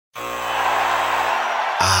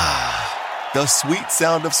The sweet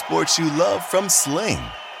sound of sports you love from Sling.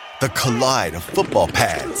 The collide of football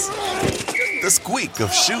pads. The squeak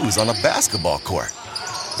of shoes on a basketball court.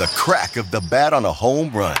 The crack of the bat on a home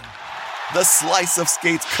run. The slice of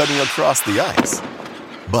skates cutting across the ice.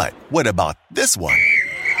 But what about this one?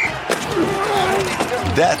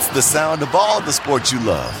 That's the sound of all the sports you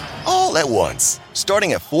love, all at once.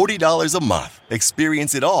 Starting at $40 a month.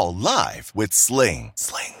 Experience it all live with Sling.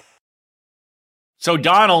 So,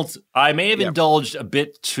 Donald, I may have indulged a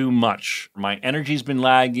bit too much. My energy's been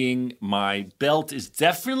lagging. My belt is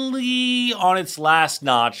definitely on its last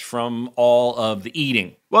notch from all of the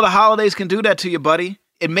eating. Well, the holidays can do that to you, buddy.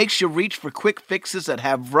 It makes you reach for quick fixes that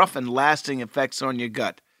have rough and lasting effects on your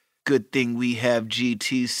gut. Good thing we have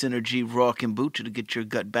GT Synergy Raw Kombucha to get your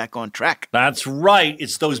gut back on track. That's right.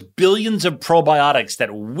 It's those billions of probiotics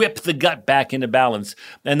that whip the gut back into balance.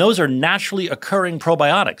 And those are naturally occurring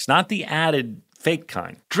probiotics, not the added fake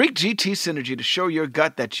kind. Drink GT Synergy to show your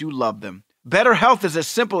gut that you love them. Better health is as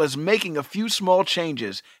simple as making a few small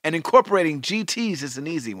changes, and incorporating GTs is an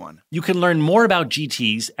easy one. You can learn more about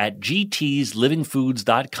GTs at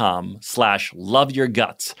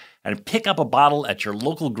gtslivingfoods.com/loveyourguts and pick up a bottle at your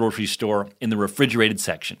local grocery store in the refrigerated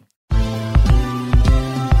section.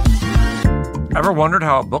 Ever wondered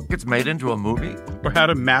how a book gets made into a movie? Or how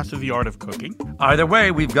to master the art of cooking? Either way,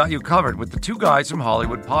 we've got you covered with the Two Guys from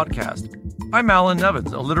Hollywood podcast. I'm Alan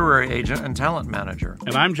Nevins, a literary agent and talent manager.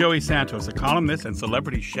 And I'm Joey Santos, a columnist and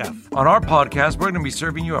celebrity chef. On our podcast, we're going to be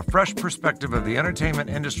serving you a fresh perspective of the entertainment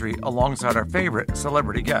industry alongside our favorite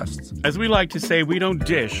celebrity guests. As we like to say, we don't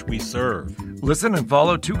dish, we serve. Listen and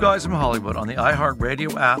follow Two Guys from Hollywood on the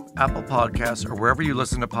iHeartRadio app, Apple Podcasts, or wherever you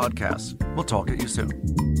listen to podcasts. We'll talk at you soon.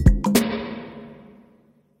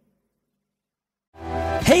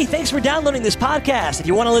 Hey, thanks for downloading this podcast. If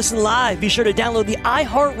you want to listen live, be sure to download the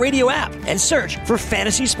iHeartRadio app and search for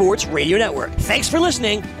Fantasy Sports Radio Network. Thanks for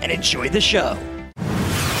listening and enjoy the show.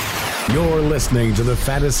 You're listening to the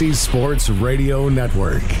Fantasy Sports Radio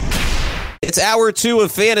Network. It's hour 2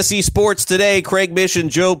 of Fantasy Sports Today. Craig Mish and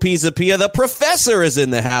Joe Pisapia. The professor is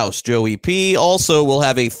in the house, Joey P. Also, we'll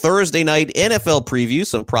have a Thursday night NFL preview,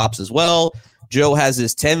 some props as well. Joe has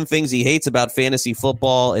his 10 things he hates about fantasy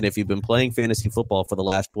football, and if you've been playing fantasy football for the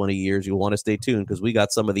last 20 years, you'll want to stay tuned because we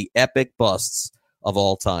got some of the epic busts of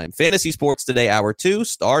all time. Fantasy Sports Today, Hour 2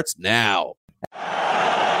 starts now.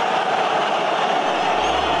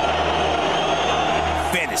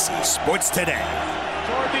 Fantasy Sports Today.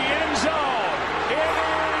 Toward the end zone. It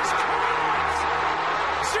is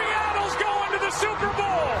caught! Seattle's going to the Super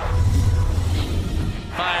Bowl!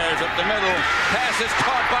 Fires up the middle. Pass is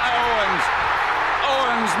caught by Owens.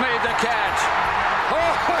 Owens made the catch.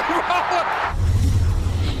 Oh,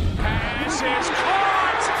 pass is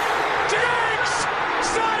caught. Diggs,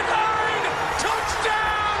 sideline,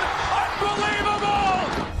 touchdown, unbelievable.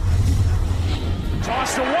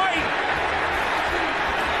 Toss to White.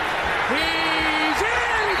 He's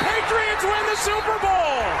in. Patriots win the Super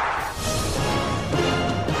Bowl.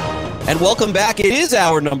 And welcome back. It is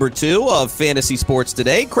hour number 2 of Fantasy Sports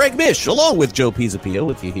Today. Craig Mish, along with Joe Pisapia,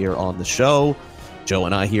 with you here on the show. Joe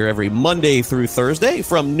and I here every Monday through Thursday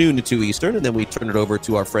from noon to 2 Eastern, and then we turn it over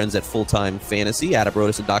to our friends at Full Time Fantasy, Adam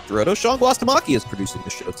Brodus and Dr. Odo. Sean Guastamacchi is producing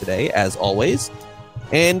the show today, as always.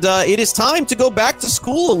 And it is time to go back to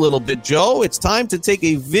school a little bit, Joe. It's time to take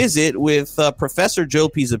a visit with Professor Joe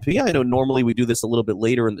Pisapia. I know normally we do this a little bit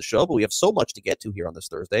later in the show, but we have so much to get to here on this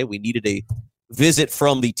Thursday. We needed a visit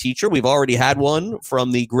from the teacher. We've already had one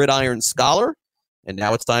from the Gridiron Scholar. And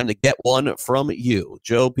now it's time to get one from you.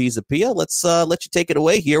 Joe Pisapia, let's let you take it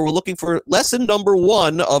away here. We're looking for lesson number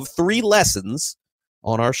 1 of 3 lessons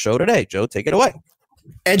on our show today. Joe, take it away.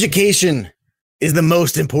 Education is the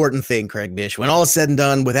most important thing, Craig Mish. When all is said and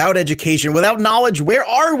done, without education, without knowledge, where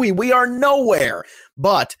are we? We are nowhere.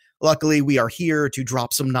 But luckily, we are here to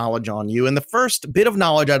drop some knowledge on you. And the first bit of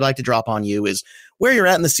knowledge I'd like to drop on you is where you're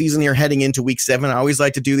at in the season. You're heading into week 7. I always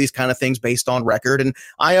like to do these kind of things based on record. And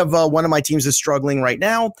I have one of my teams is struggling right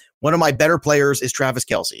now. One of my better players is Travis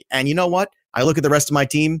Kelce. And you know what? I look at the rest of my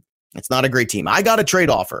team. It's not a great team. I got a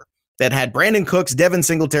trade offer that had Brandon Cooks, Devin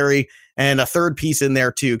Singletary, and a third piece in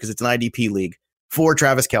there too, because it's an IDP league, for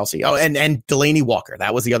Travis Kelce. Oh, and Delaney Walker.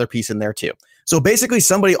 That was the other piece in there too. So basically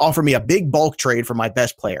somebody offered me a big bulk trade for my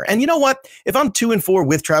best player. And you know what? If I'm 2-4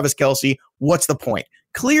 with Travis Kelce, what's the point?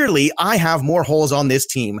 Clearly, I have more holes on this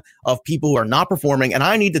team of people who are not performing, and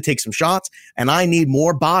I need to take some shots, and I need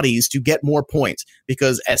more bodies to get more points.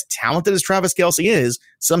 Because as talented as Travis Kelce is,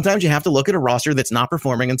 sometimes you have to look at a roster that's not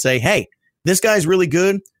performing and say, hey, this guy's really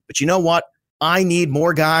good, but you know what? I need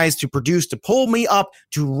more guys to produce, to pull me up,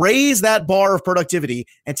 to raise that bar of productivity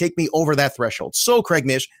and take me over that threshold. So, Craig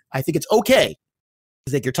Mish, I think it's okay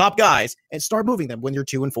to take your top guys and start moving them when you're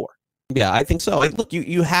 2-4. Yeah, I think so. Look,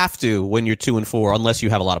 you have to when you're 2-4, unless you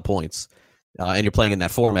have a lot of points and you're playing in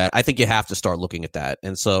that format. I think you have to start looking at that.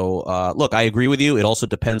 And so, look, I agree with you. It also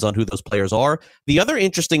depends on who those players are. The other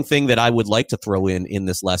interesting thing that I would like to throw in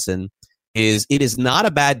this lesson is it is not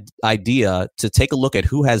a bad idea to take a look at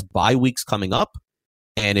who has bye weeks coming up.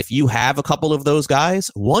 And if you have a couple of those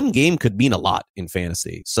guys, one game could mean a lot in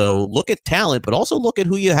fantasy. So look at talent, but also look at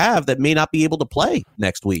who you have that may not be able to play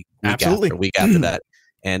next week week after that.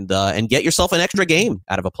 And get yourself an extra game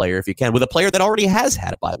out of a player if you can, with a player that already has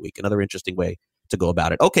had a bye week. Another interesting way to go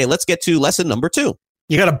about it. Okay, let's get to lesson number 2.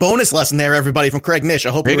 You got a bonus lesson there, everybody, from Craig Mish. I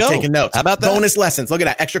hope you were taking notes. How about that? Bonus lessons. Look at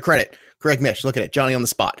that. Extra credit. Craig Mish. Look at it. Johnny on the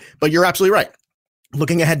spot. But you're absolutely right.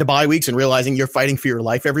 Looking ahead to bye weeks and realizing you're fighting for your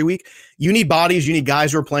life every week. You need bodies. You need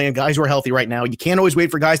guys who are playing, guys who are healthy right now. You can't always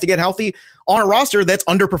wait for guys to get healthy on a roster that's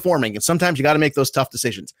underperforming. And sometimes you got to make those tough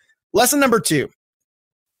decisions. Lesson number 2.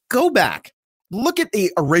 Go back. Look at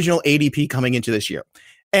the original ADP coming into this year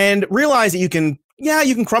and realize that you can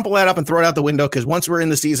crumple that up and throw it out the window because once we're in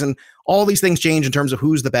the season, all these things change in terms of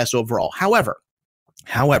who's the best overall. However,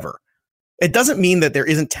 it doesn't mean that there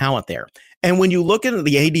isn't talent there. And when you look at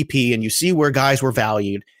the ADP and you see where guys were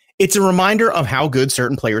valued, it's a reminder of how good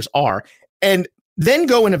certain players are. And then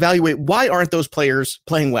go and evaluate, why aren't those players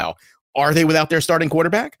playing well? Are they without their starting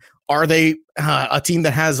quarterback? Are they a team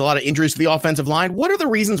that has a lot of injuries to the offensive line? What are the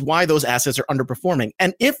reasons why those assets are underperforming?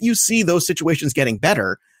 And if you see those situations getting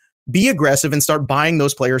better, be aggressive and start buying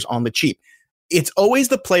those players on the cheap. It's always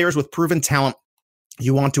the players with proven talent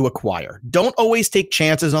you want to acquire. Don't always take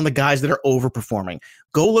chances on the guys that are overperforming.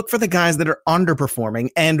 Go look for the guys that are underperforming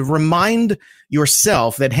and remind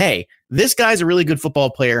yourself that, hey, this guy's a really good football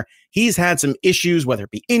player. He's had some issues, whether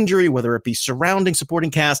it be injury, whether it be surrounding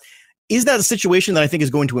supporting cast. Is that a situation that I think is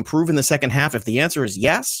going to improve in the second half? If the answer is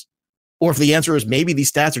yes, or if the answer is maybe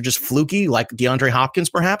these stats are just fluky, like DeAndre Hopkins,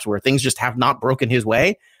 perhaps, where things just have not broken his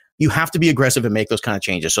way, you have to be aggressive and make those kind of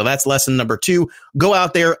changes. So that's lesson number 2. Go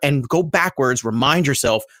out there and go backwards. Remind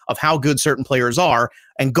yourself of how good certain players are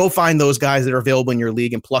and go find those guys that are available in your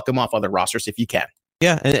league and pluck them off other rosters if you can.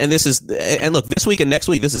 Yeah. And look, this week and next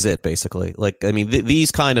week, this is it basically. Like, I mean,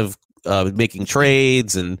 these kind of making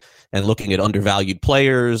trades and looking at undervalued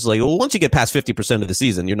players, like, well, once you get past 50% of the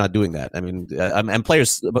season, you're not doing that. I mean, and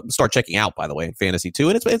players start checking out, by the way, in fantasy too.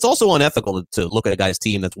 And it's also unethical to look at a guy's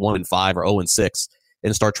team that's 1-5 or 0-6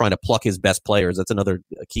 and start trying to pluck his best players. That's another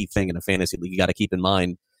key thing in a fantasy league you got to keep in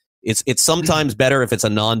mind. It's sometimes better if it's a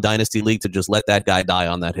non-dynasty league to just let that guy die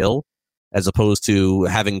on that hill, as opposed to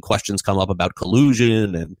having questions come up about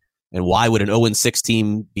collusion and why would an 0-6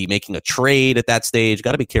 team be making a trade at that stage.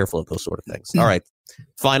 Got to be careful of those sort of things. All right,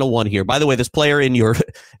 final one here. By the way, this player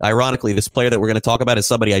ironically, this player that we're going to talk about is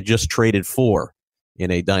somebody I just traded for in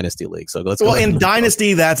a dynasty league. So let's go. Well, in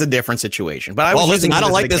dynasty, that's a different situation. But I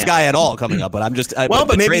don't like this guy at all coming up. But I'm just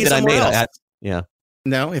but maybe he's somewhere else. Yeah.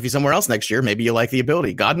 No, if he's somewhere else next year, maybe you like the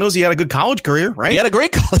ability. God knows he had a good college career, right? He had a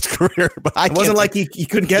great college career, but it wasn't like he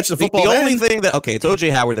couldn't catch the football. The only thing that it's O.J.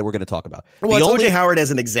 Howard that we're going to talk about. Well, it's O.J. Howard as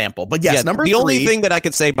an example, but yes, number 3. The only thing that I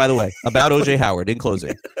could say, by the way, about O.J. Howard in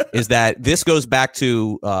closing is that this goes back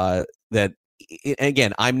to that.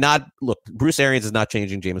 Again, Bruce Arians is not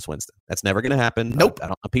changing Jameis Winston. That's never going to happen. Nope.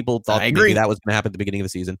 People thought maybe that was going to happen at the beginning of the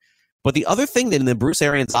season. But the other thing that in the Bruce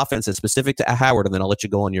Arians offense is specific to Howard, and then I'll let you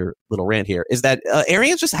go on your little rant here, is that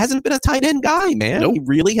Arians just hasn't been a tight end guy, man. Nope. He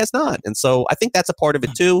really has not. And so I think that's a part of it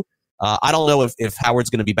too. I don't know if Howard's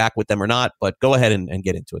going to be back with them or not, but go ahead and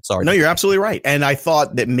get into it. Sorry. No, you're absolutely right. And I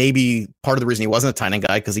thought that maybe part of the reason he wasn't a tight end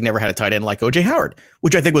guy because he never had a tight end like O.J. Howard,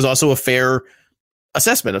 which I think was also a fair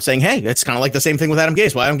assessment of saying, hey, it's kind of like the same thing with Adam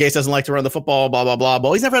Gase. Well, Adam Gase doesn't like to run the football, blah, blah, blah.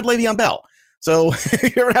 Well, he's never had Le'Veon Bell. So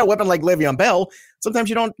if you ever had a weapon like Le'Veon Bell, sometimes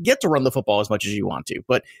you don't get to run the football as much as you want to.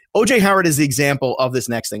 But O.J. Howard is the example of this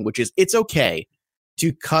next thing, which is it's okay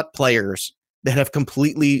to cut players that have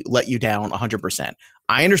completely let you down 100%.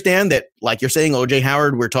 I understand that, like you're saying, O.J.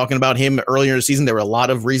 Howard, we're talking about him earlier in the season. There were a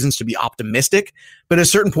lot of reasons to be optimistic, but at a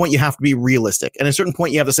certain point, you have to be realistic. And at a certain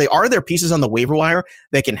point, you have to say, are there pieces on the waiver wire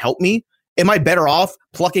that can help me? Am I better off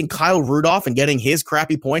plucking Kyle Rudolph and getting his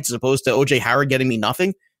crappy points as opposed to O.J. Howard getting me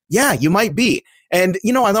nothing? Yeah, you might be. And,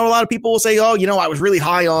 I know a lot of people will say, oh, I was really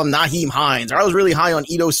high on Nyheim Hines, or I was really high on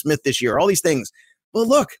Ito Smith this year, all these things. Well,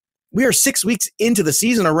 look, we are 6 weeks into the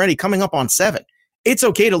season already, coming up on 7. It's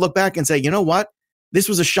okay to look back and say, you know what? This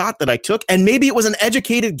was a shot that I took, and maybe it was an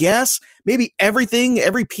educated guess. Maybe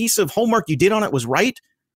every piece of homework you did on it was right,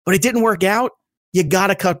 but it didn't work out. you got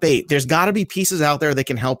to cut bait. There's got to be pieces out there that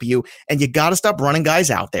can help you, and you got to stop running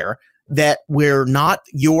guys out there that were not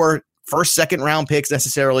your first, second round picks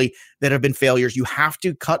necessarily that have been failures. You have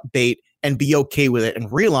to cut bait and be okay with it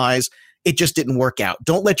and realize it just didn't work out.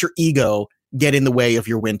 Don't let your ego get in the way of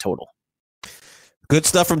your win total. Good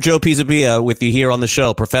stuff from Joe Pisapia with you here on the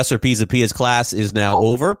show. Professor Pisapia's class is now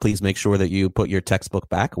over. Please make sure that you put your textbook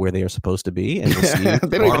back where they are supposed to be. And we'll see you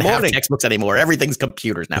they don't even have textbooks anymore. Everything's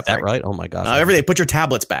computers now. Is that right? Oh my gosh. Everything. Put your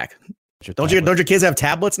tablets back. Don't your kids have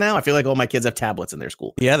tablets now? I feel like all my kids have tablets in their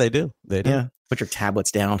school. Yeah, they do. They do. Yeah. Put your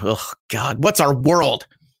tablets down. Oh God. What's our world?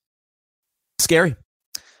 Scary.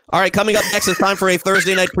 All right, coming up next, it's time for a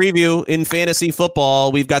Thursday night preview in fantasy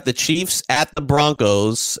football. We've got the Chiefs at the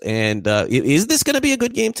Broncos, and is this going to be a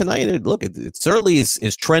good game tonight? Look, it certainly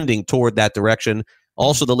is trending toward that direction.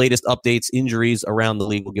 Also, the latest updates, injuries around the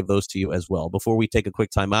league, we'll give those to you as well. Before we take a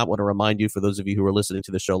quick time out, I want to remind you, for those of you who are listening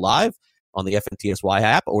to the show live on the FNTSY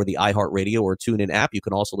app or the iHeartRadio or TuneIn app, you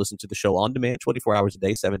can also listen to the show on demand 24 hours a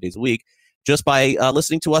day, 7 days a week. Just by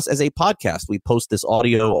listening to us as a podcast. We post this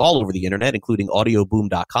audio all over the internet, including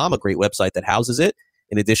audioboom.com, a great website that houses it.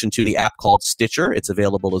 In addition to the app called Stitcher, it's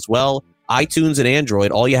available as well. iTunes and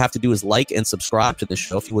Android, all you have to do is like and subscribe to the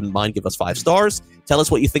show. If you wouldn't mind, give us 5 stars. Tell us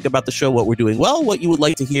what you think about the show, what we're doing well, what you would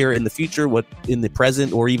like to hear in the future, what in the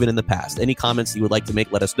present, or even in the past. Any comments you would like to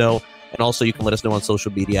make, let us know. And also, you can let us know on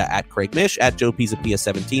social media at Craig Mish, at Joe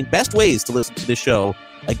Pisapia17. Best ways to listen to this show,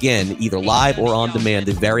 again, either live or on demand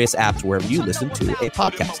in various apps wherever you listen to a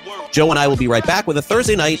podcast. Joe and I will be right back with a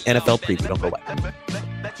Thursday night NFL preview. Don't go away.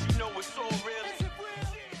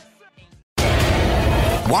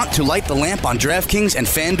 Want to light the lamp on DraftKings and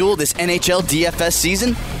FanDuel this NHL DFS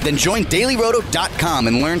season? Then join DailyRoto.com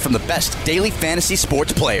and learn from the best daily fantasy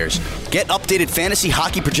sports players. Get updated fantasy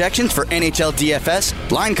hockey projections for NHL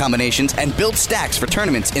DFS, line combinations, and build stacks for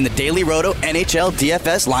tournaments in the Daily Roto NHL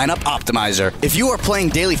DFS Lineup Optimizer. If you are playing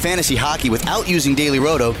daily fantasy hockey without using Daily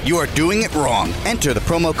Roto, you are doing it wrong. Enter the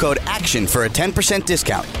promo code ACTION for a 10%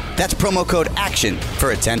 discount. That's promo code ACTION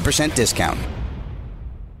for a 10% discount.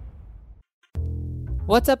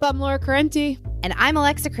 What's up? I'm Laura Carenti. And I'm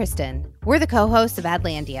Alexa Kristen. We're the co-hosts of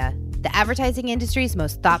Adlandia, the advertising industry's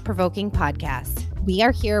most thought-provoking podcast. We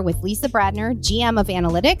are here with Lisa Bradner, GM of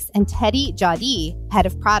Analytics, and Teddy Jadi, Head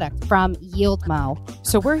of Product from YieldMo.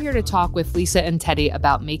 So we're here to talk with Lisa and Teddy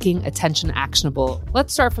about making attention actionable.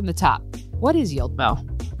 Let's start from the top. What is YieldMo?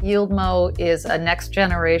 YieldMo is a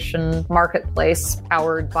next-generation marketplace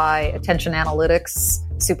powered by attention analytics,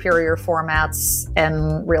 superior formats,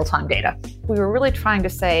 and real-time data. We were really trying to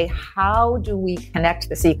say, how do we connect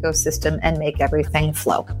this ecosystem and make everything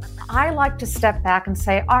flow? I like to step back and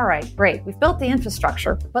say, all right, great, we've built the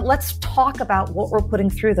infrastructure, but let's talk about what we're putting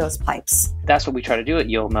through those pipes. That's what we try to do at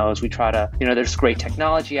YieldMo is we try to, there's great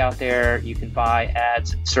technology out there. You can buy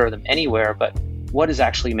ads and serve them anywhere, but what is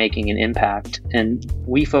actually making an impact? And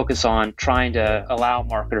we focus on trying to allow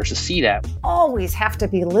marketers to see that. Always have to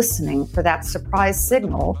be listening for that surprise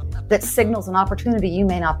signal that signals an opportunity you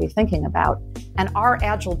may not be thinking about. And our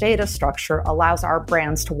agile data structure allows our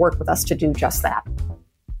brands to work with us to do just that.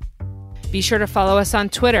 Be sure to follow us on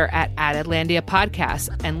Twitter at Adlandia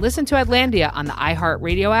Podcasts and listen to Adlandia on the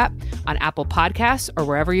iHeartRadio app, on Apple Podcasts, or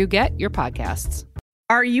wherever you get your podcasts.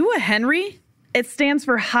 Are you a Henry? It stands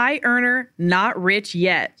for High Earner, Not Rich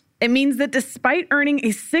Yet. It means that despite earning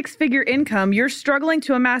a 6-figure income, you're struggling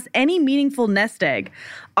to amass any meaningful nest egg.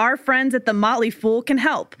 Our friends at The Motley Fool can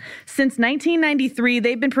help. Since 1993,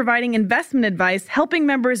 they've been providing investment advice, helping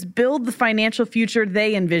members build the financial future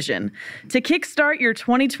they envision. To kickstart your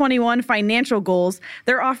 2021 financial goals,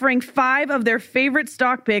 they're offering 5 of their favorite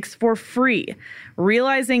stock picks for free.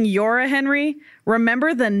 Realizing you're a Henry?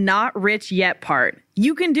 Remember the not rich yet part.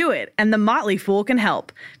 You can do it, and The Motley Fool can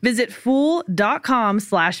help. Visit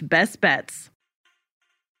fool.com/bestbets.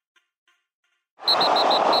 Well,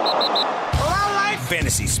 I like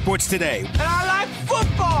fantasy sports today. And I like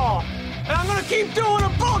football. And I'm going to keep doing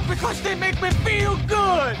them both because they make me feel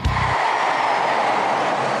good.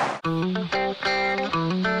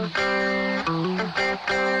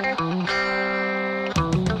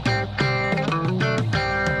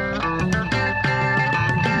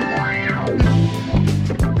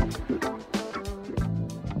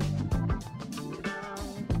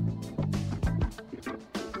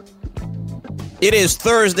 It is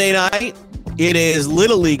Thursday night. It is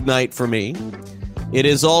Little League night for me. It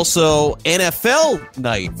is also NFL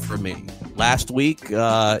night for me. Last week,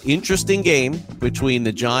 interesting game between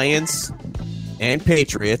the Giants and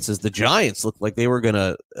Patriots, as the Giants looked like they were going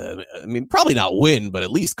to, probably not win, but at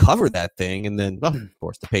least cover that thing. And then, well, of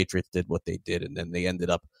course, the Patriots did what they did, and then they ended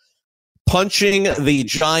up punching the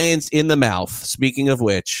Giants in the mouth. Speaking of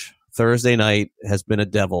which, Thursday night has been a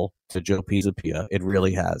devil to Joe Pisapia. It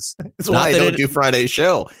really has. That's why I don't do Friday's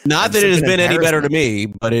show. Not that it has been any better to me,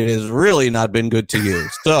 but it has really not been good to you.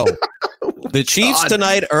 So the Chiefs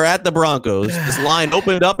tonight are at the Broncos. This line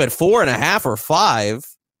opened up at 4.5 or 5,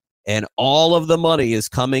 and all of the money is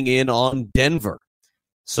coming in on Denver.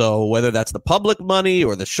 So whether that's the public money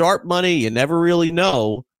or the sharp money, you never really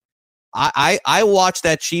know. I watched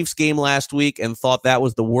that Chiefs game last week and thought that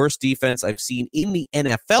was the worst defense I've seen in the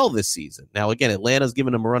NFL this season. Now, again, Atlanta's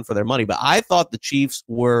giving them a run for their money, but I thought the Chiefs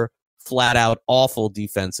were flat out awful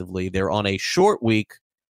defensively. They're on a short week,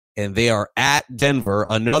 and they are at Denver,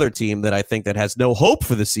 another team that I think that has no hope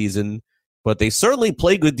for the season, but they certainly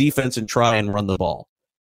play good defense and try and run the ball.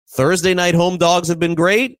 Thursday night home dogs have been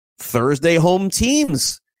great. Thursday home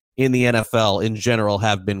teams in the NFL in general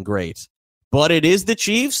have been great. But it is the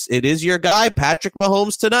Chiefs. It is your guy, Patrick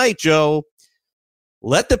Mahomes, tonight, Joe.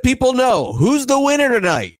 Let the people know who's the winner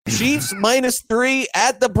tonight. Chiefs -3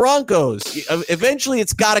 at the Broncos. Eventually,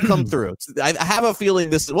 it's got to come through. I have a feeling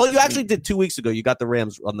this. Well, you actually did 2 weeks ago. You got the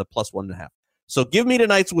Rams on the +1.5. So give me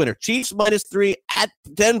tonight's winner. Chiefs -3 at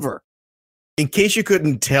Denver. In case you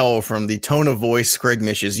couldn't tell from the tone of voice Craig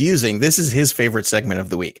Mish is using, this is his favorite segment of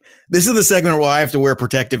the week. This is the segment where I have to wear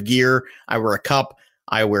protective gear. I wear a cup.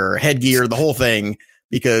 I wear headgear, the whole thing,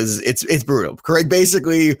 because it's brutal. Craig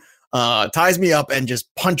basically ties me up and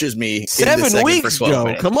just punches me. 7 weeks, Joe.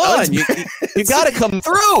 Minutes. Come on, you got to come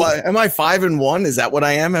through. Am I 5-1? Is that what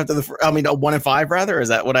I am after the? 1-5 rather. Is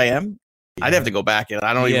that what I am? Yeah. I'd have to go back and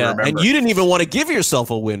I don't even remember. And you didn't even want to give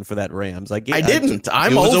yourself a win for that Rams. I didn't.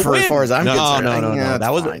 I'm over as far as I'm concerned. No.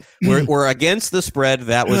 That was we're against the spread.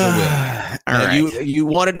 That was a win. All right. You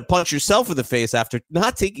wanted to punch yourself in the face after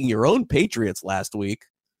not taking your own Patriots last week.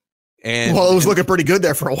 And it was looking pretty good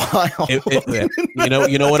there for a while.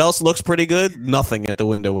 You know what else looks pretty good? Nothing at the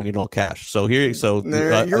window when you don't cash. So you're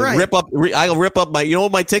right. I'll rip up my. You know,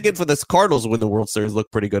 my ticket for the Cardinals to win the World Series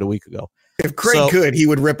looked pretty good a week ago. If Craig could, he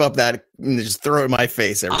would rip up that and just throw it in my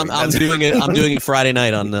face. I'm doing it. I'm doing it Friday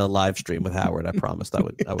night on the live stream with Howard. I promised I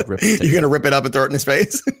would rip it. You're gonna rip it up and throw it in his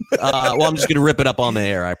face? Well, I'm just gonna rip it up on the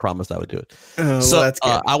air. I promised I would do it.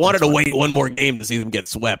 I wanted to wait one more game to see them get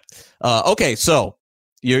swept. Okay, so.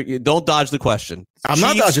 You don't dodge the question. I'm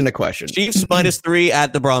not dodging the question. Chiefs -3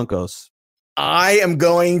 at the Broncos. I am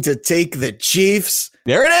going to take the Chiefs.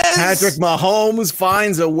 There it is. Patrick Mahomes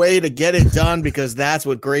finds a way to get it done because that's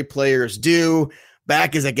what great players do.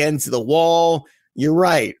 Back is against the wall. You're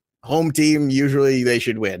right. Home team, usually they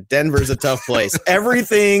should win. Denver's a tough place.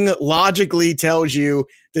 Everything logically tells you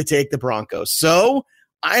to take the Broncos. So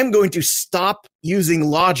I'm going to stop using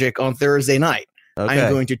logic on Thursday night. Okay.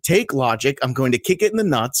 I'm going to take logic. I'm going to kick it in the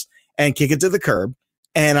nuts and kick it to the curb.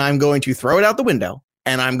 And I'm going to throw it out the window.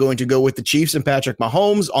 And I'm going to go with the Chiefs and Patrick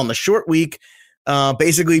Mahomes on the short week,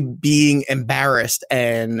 basically being embarrassed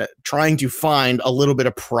and trying to find a little bit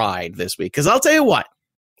of pride this week. Because I'll tell you what,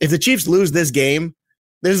 if the Chiefs lose this game,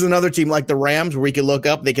 there's another team like the Rams where we could look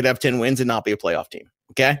up. They could have 10 wins and not be a playoff team.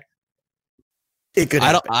 Okay. It could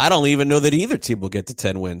happen. I don't even know that either team will get to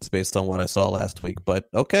 10 wins based on what I saw last week. But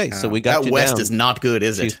okay, so we got that West is not good,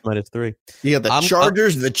 is Chiefs it? -3. You got the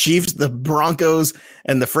Chargers, the Chiefs, the Broncos,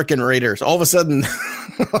 and the freaking Raiders. All of a sudden,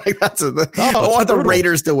 like I want the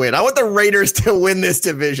Raiders to win. I want the Raiders to win this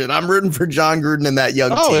division. I'm rooting for John Gruden and that young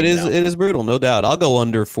team. Oh, it is brutal, no doubt. I'll go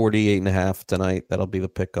under 48.5 tonight. That'll be the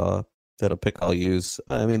pick. That'll pick I'll use.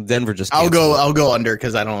 I mean, Denver just. I'll go under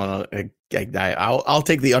because I don't want to. I'll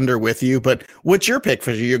take the under with you. But what's your pick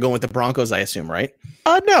for you? You're going with the Broncos, I assume, right?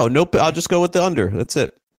 No. I'll just go with the under. That's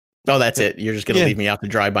it. Oh, that's it. You're just gonna leave me out to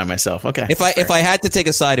dry by myself. Okay. If I had to take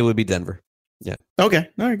a side, it would be Denver. Yeah. Okay.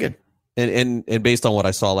 All right. Good. And based on what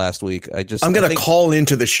I saw last week, I'm gonna call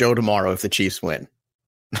into the show tomorrow if the Chiefs win.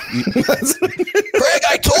 Craig,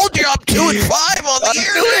 I told you I'm 2-5 on the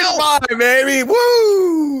year. 2-5, baby.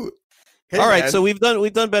 Woo! Hey, all right, so we've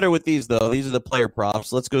done better with these though. These are the player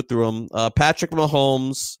props. Let's go through them. Patrick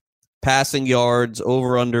Mahomes passing yards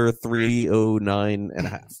over under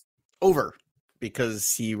 309.5. Over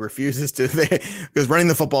because he refuses to. Because running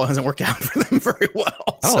the football hasn't worked out for them very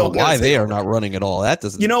well. I don't know why they are not running at all. That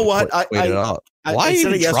doesn't. You know what? Why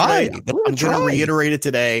even try? I'm going to reiterate it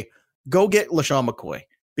today. Go get LaShawn McCoy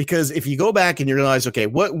because if you go back and you realize, okay,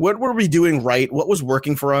 what were we doing right? What was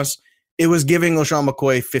working for us? It was giving LaShawn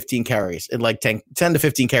McCoy 15 carries and like 10 to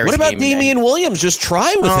 15 carries. What about Damian Williams? Just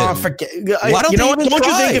try with him. Why don't you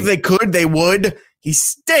think if they could, they would? He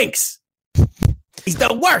stinks. He's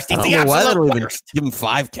the worst. He's the absolute worst. Give him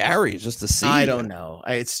 5 carries just to see. I don't know.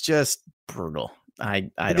 It's just brutal. I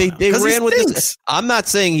don't they know. They ran with this. this. I'm not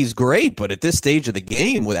saying he's great, but at this stage of the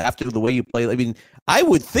game, with after the way you play, I mean, I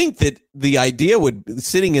would think that the idea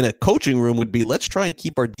sitting in a coaching room would be, let's try and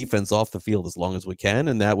keep our defense off the field as long as we can,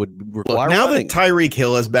 and that would require. Now running. that Tyreek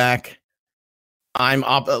Hill is back, I'm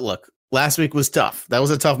up. Look, last week was tough. That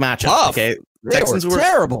was a tough matchup. Tough. Okay, Texans were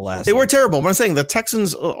terrible last. They were terrible. But I'm saying the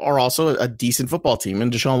Texans are also a decent football team,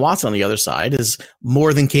 and Deshaun Watson on the other side is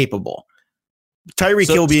more than capable.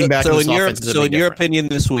 Tyreek Hill being back in this offense is in your opinion,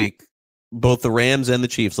 this week, both the Rams and the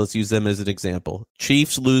Chiefs, let's use them as an example.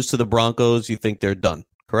 Chiefs lose to the Broncos, you think they're done,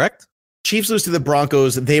 correct? Chiefs lose to the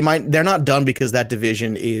Broncos. They're not done because that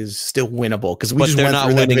division is still winnable. Because but they're not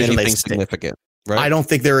winning anything significant, right? I don't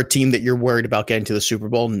think they're a team that you're worried about getting to the Super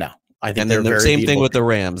Bowl. No. I think and then the same thing with the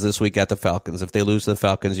Rams this week at the Falcons. If they lose to the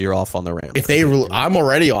Falcons, you're off on the Rams. I'm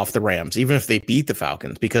already off the Rams, even if they beat the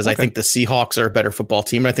Falcons, because I think the Seahawks are a better football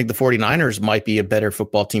team. And I think the 49ers might be a better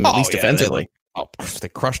football team, at least defensively. They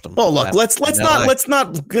crushed them. Well, look, let's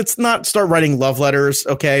not start writing love letters,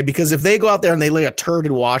 okay? Because if they go out there and they lay a turd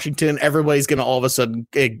in Washington, everybody's going to all of a sudden,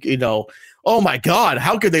 oh my God,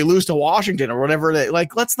 how could they lose to Washington or whatever?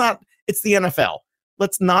 Let's not. It's the NFL.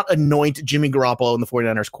 Let's not anoint Jimmy Garoppolo and the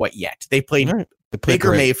 49ers quite yet. They played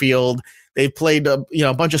Baker Mayfield. They played a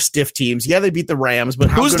bunch of stiff teams. Yeah, they beat the Rams, but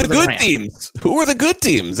who's the good teams? Who are the good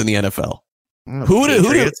teams in the NFL? Who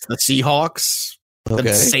the Seahawks,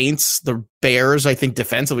 the Saints, the Bears. I think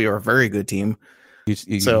defensively are a very good team.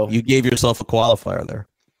 You gave yourself a qualifier there.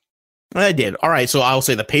 I did. All right, so I'll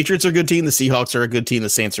say the Patriots are a good team, the Seahawks are a good team, the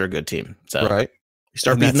Saints are a good team. So right, you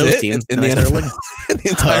start beating those teams in the NFL. The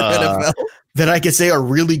entire NFL. That I could say are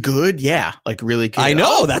really good. Yeah, like really good. I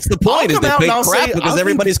know. That's the point. Is they play crap because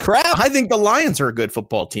everybody's crap. I think the Lions are a good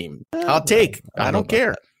football team. I'll take. I don't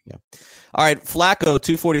care. Yeah. All right. Flacco,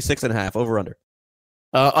 246.5. Over under.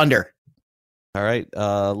 Under. All right.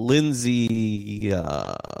 Lindsay,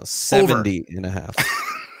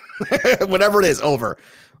 70.5. Whatever it is, over.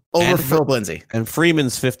 Over for Philip Lindsay. And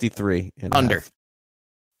Freeman's 53. Under.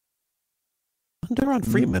 Under on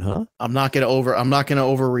Freeman, huh? I'm not gonna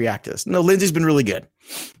overreact to this. No, Lindsay's been really good,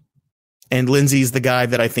 and Lindsay's the guy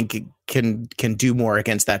that I think can do more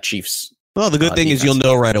against that Chiefs. Well, the good thing is you'll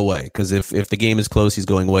know right away, because if the game is close, he's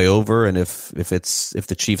going way over, and if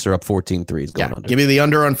the Chiefs are up 14-3, he's going under. Give me the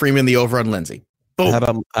under on Freeman, the over on Lindsay. Boom. How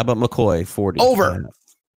about McCoy? 40.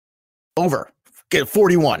 Over. Get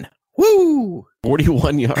 41. Woo!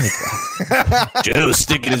 41 yards. Joe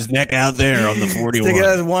sticking his neck out there on the 41. Sticking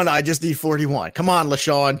out one. I just need 41. Come on,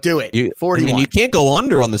 LaShawn, do it. 41. I mean, you can't go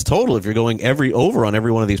under on this total if you're going over on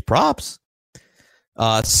every one of these props.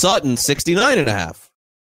 Sutton 69.5.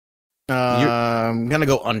 I'm gonna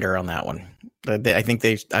go under on that one. I think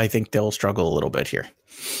they'll struggle a little bit here.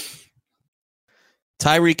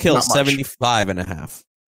 Tyreek Hill 75.5.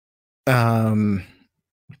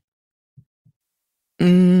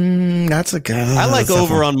 That's a good. I like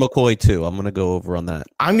over on McCoy too. I'm gonna go over on that.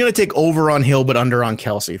 I'm gonna take over on Hill, but under on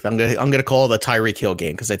Kelsey. I'm gonna call the Tyreek Hill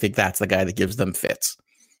game because I think that's the guy that gives them fits.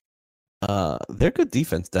 They're good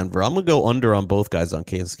defense, Denver. I'm gonna go under on both guys on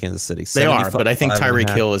Kansas City. They are, but I think Tyreek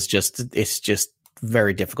Hill is just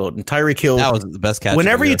very difficult. And Tyreek Hill, that was the best catch.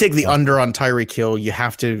 Whenever you take the under on Tyreek Hill, you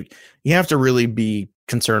have to really be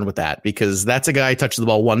concerned with that, because that's a guy who touches the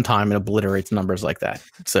ball one time and obliterates numbers like that.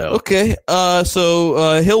 So okay,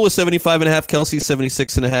 so Hill was 75.5, Kelsey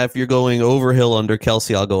 76.5. You're going over Hill, under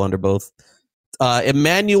Kelsey. I'll go under both.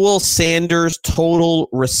 Emmanuel Sanders total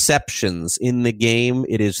receptions in the game,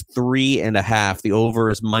 it is 3.5. The over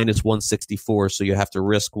is -164, so you have to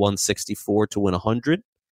risk 164 to win 100.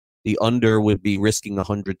 The under would be risking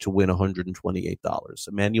 100 to win $128.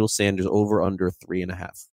 Emmanuel Sanders over under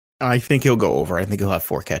 3.5. I think he'll go over. I think he'll have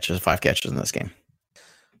 5 catches in this game.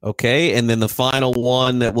 Okay, and then the final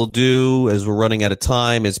one that we'll do, as we're running out of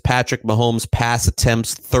time, is Patrick Mahomes pass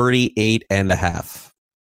attempts 38.5.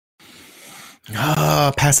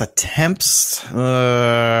 Pass attempts.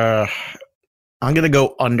 I'm gonna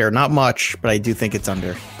go under. Not much, but I do think it's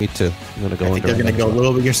under. Me too. I'm gonna go under. I think they're gonna go a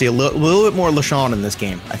little bit. You're gonna see a little bit more LaShawn in this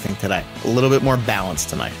game, I think, today. A little bit more balance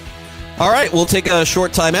tonight. All right, we'll take a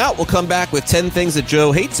short time out. We'll come back with 10 things that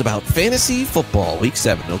Joe hates about fantasy football. Week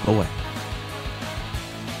 7. Don't go away.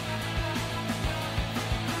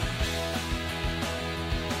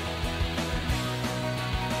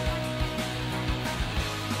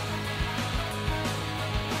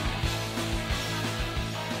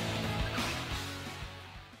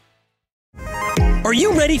 Are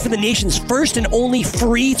you ready for the nation's first and only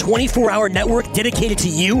free 24-hour network dedicated to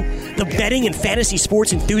you, the betting and fantasy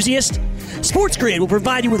sports enthusiast? SportsGrid will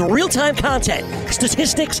provide you with real-time content,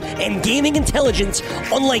 statistics, and gaming intelligence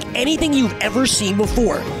unlike anything you've ever seen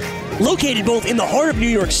before. Located both in the heart of New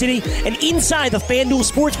York City and inside the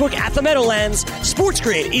FanDuel Sportsbook at the Meadowlands,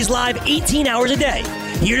 SportsGrid is live 18 hours a day.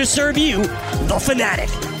 Here to serve you, the fanatic.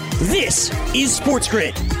 This is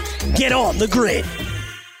SportsGrid. Get on the grid.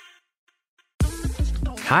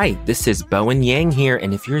 Hi, this is Bowen Yang here,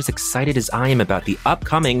 and if you're as excited as I am about the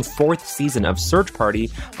upcoming 4th season of Search Party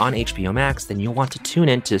on HBO Max, then you'll want to tune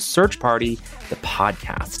in to Search Party, the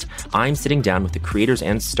podcast. I'm sitting down with the creators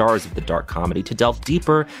and stars of the dark comedy to delve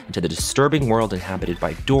deeper into the disturbing world inhabited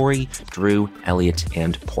by Dory, Drew, Elliot,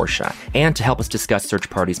 and Portia. And to help us discuss Search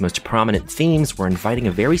Party's most prominent themes, we're inviting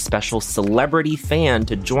a very special celebrity fan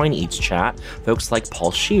to join each chat. Folks like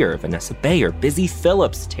Paul Scheer, Vanessa Bayer, Busy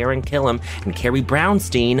Phillips, Taran Killam, and Carrie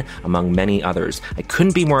Brownstein, among many others. I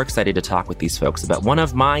couldn't be more excited to talk with these folks about one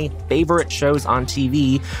of my favorite shows on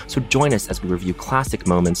TV. So join us as we review classic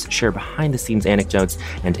moments, share behind-the-scenes anecdotes,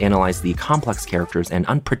 and analyze the complex characters and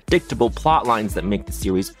unpredictable plot lines that make the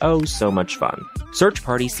series oh so much fun. Search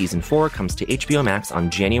Party Season 4 comes to HBO Max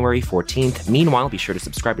on January 14th. Meanwhile, be sure to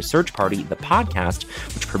subscribe to Search Party, the podcast,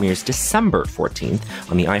 which premieres December 14th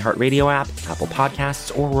on the iHeartRadio app, Apple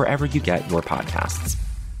Podcasts, or wherever you get your podcasts.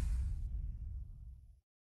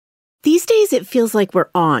 These days, it feels like we're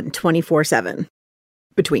on 24/7.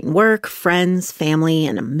 Between work, friends, family,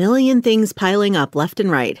 and a million things piling up left and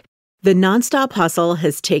right, the nonstop hustle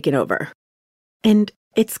has taken over. And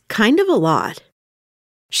it's kind of a lot.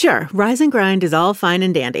 Sure, rise and grind is all fine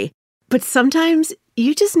and dandy, but sometimes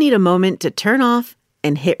you just need a moment to turn off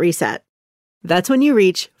and hit reset. That's when you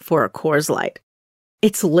reach for a Coors Light.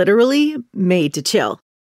 It's literally made to chill.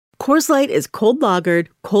 Coors Light is cold lagered,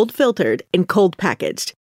 cold filtered, and cold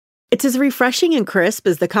packaged. It's as refreshing and crisp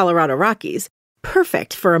as the Colorado Rockies,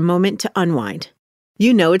 perfect for a moment to unwind.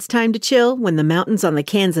 You know it's time to chill when the mountains on the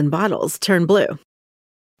cans and bottles turn blue.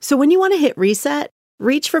 So when you want to hit reset,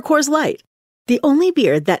 reach for Coors Light, the only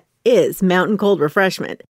beer that is mountain cold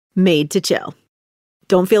refreshment, made to chill.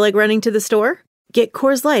 Don't feel like running to the store? Get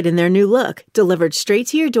Coors Light in their new look, delivered straight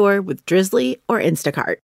to your door with Drizzly or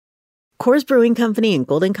Instacart. Coors Brewing Company in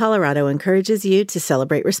Golden, Colorado encourages you to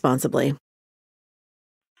celebrate responsibly.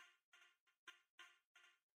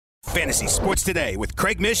 Fantasy Sports Today with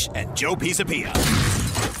Craig Mish and Joe Pisapia.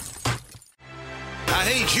 I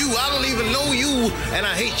hate you, I don't even know you, and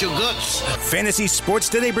I hate your guts. Fantasy Sports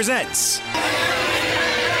Today presents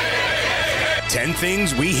 10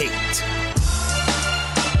 Things We Hate.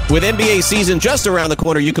 With NBA season just around the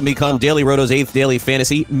corner, you can become Daily Roto's 8th daily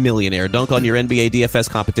fantasy millionaire. Dunk on your NBA DFS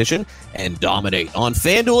competition and dominate. On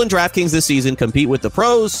FanDuel and DraftKings this season, compete with the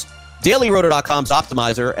pros, DailyRoto.com's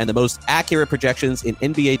optimizer, and the most accurate projections in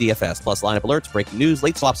NBA DFS, plus lineup alerts, breaking news,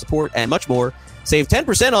 late swap support, and much more. Save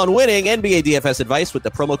 10% on winning NBA DFS advice with the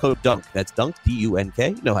promo code DUNK. That's DUNK, D-U-N-K.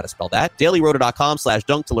 You know how to spell that.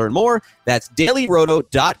 DailyRoto.com/dunk to learn more. That's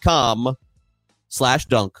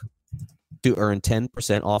DailyRoto.com/dunk to earn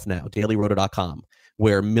 10% off now. DailyRoto.com,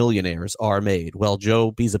 where millionaires are made. Well,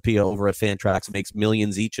 Joe Pisapia over at Fantrax makes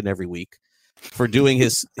millions each and every week for doing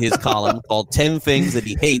his column called 10 Things That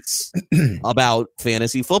He Hates About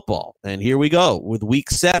Fantasy Football. And here we go with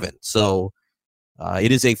week 7. So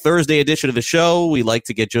it is a Thursday edition of the show. We like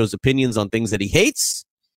to get Joe's opinions on things that he hates.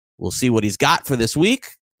 We'll see what he's got for this week,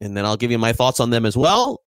 and then I'll give you my thoughts on them as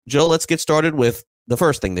well. Joe, let's get started with the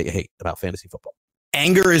first thing that you hate about fantasy football.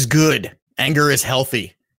 Anger is good. Anger is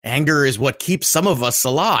healthy. Anger is what keeps some of us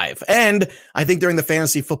alive. And I think during the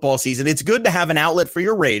fantasy football season, it's good to have an outlet for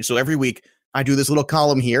your rage. So every week, I do this little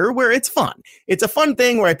column here where it's fun. It's a fun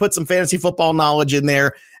thing where I put some fantasy football knowledge in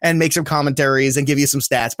there and make some commentaries and give you some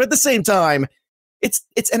stats. But at the same time, it's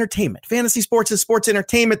entertainment. Fantasy sports is sports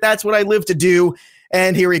entertainment. That's what I live to do.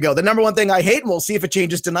 And here we go. The number one thing I hate, and we'll see if it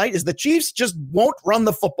changes tonight, is the Chiefs just won't run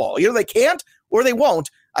the football. Either they can't or they won't.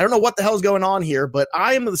 I don't know what the hell is going on here, but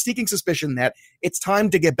I am the sneaking suspicion that it's time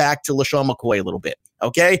to get back to LaShawn McCoy a little bit,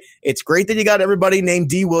 okay? It's great that you got everybody named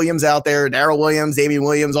D. Williams out there, Darrell Williams, Damian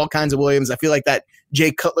Williams, all kinds of Williams. I feel like that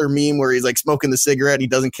Jay Cutler meme where he's like smoking the cigarette and he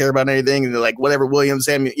doesn't care about anything, and they're like, whatever Williams,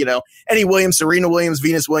 any Williams, Serena Williams,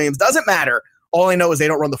 Venus Williams, doesn't matter. All I know is they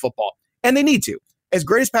don't run the football, and they need to. As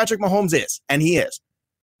great as Patrick Mahomes is, and he is,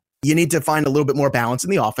 you need to find a little bit more balance in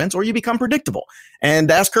the offense or you become predictable. And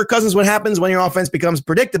ask Kirk Cousins what happens when your offense becomes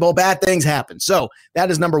predictable. Bad things happen. So that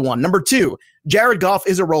is number one. Number two, Jared Goff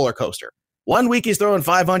is a roller coaster. 1 week he's throwing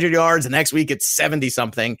 500 yards, the next week it's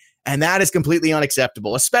 70-something, and that is completely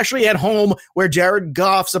unacceptable, especially at home where Jared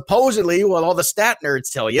Goff supposedly, well, all the stat nerds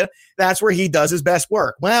tell you, that's where he does his best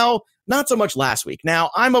work. Well, not so much last week.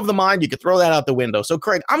 Now, I'm of the mind you could throw that out the window. So,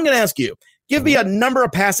 Craig, I'm going to ask you, give me a number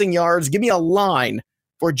of passing yards, give me a line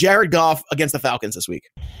for Jared Goff against the Falcons this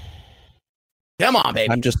week. Come on,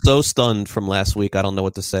 baby. I'm just so stunned from last week. I don't know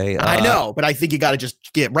what to say. I know, but I think you got to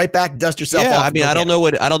just get right back, dust yourself off. I mean, I don't know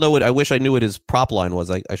what. I wish I knew what his prop line was.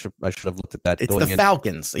 I should have looked at that. It's the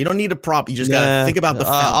Falcons. You don't need a prop. You just got to think about the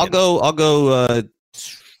Falcons. I'll go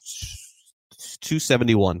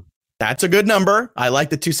 271. That's a good number. I like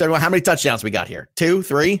the 271. How many touchdowns we got here? 2,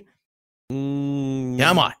 3? Come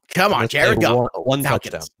on, Jared. Go. One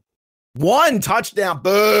touchdown. One touchdown.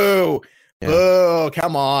 Boo. Yeah. Boo.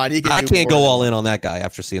 Come on. I can't go all in on that guy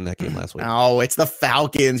after seeing that game last week. No, it's the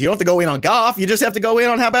Falcons. You don't have to go in on Goff. You just have to go in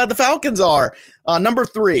on how bad the Falcons are. Number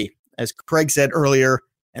 3, as Craig said earlier,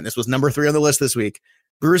 and this was number 3 on the list this week,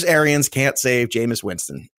 Bruce Arians can't save Jameis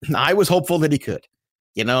Winston. I was hopeful that he could.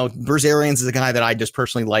 You know, Bruce Arians is a guy that I just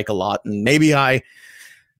personally like a lot. And maybe I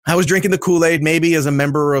was drinking the Kool-Aid, maybe as a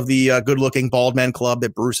member of the good-looking bald men club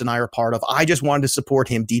that Bruce and I are part of. I just wanted to support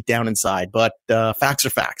him deep down inside. But facts are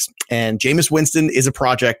facts. And Jameis Winston is a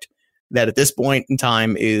project that at this point in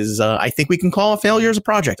time is, I think we can call a failure as a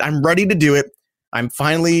project. I'm ready to do it. I'm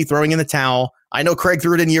finally throwing in the towel. I know Craig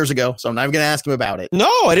threw it in years ago, so I'm not even going to ask him about it.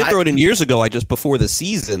 No, I didn't throw it in years ago. I just, before the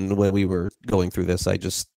season, when we were going through this,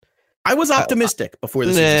 I was optimistic before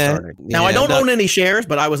the season started. Now, I don't own any shares,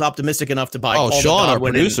 but I was optimistic enough to buy. Oh, Sean, our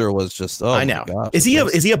producer, was just. Oh, I know. Is he a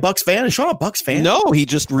Bucs fan? Is Sean a Bucs fan? No, he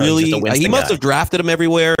just really. He must have drafted him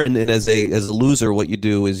everywhere. And as a loser, what you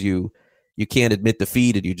do is you can't admit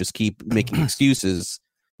defeat, and you just keep making excuses,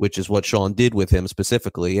 which is what Sean did with him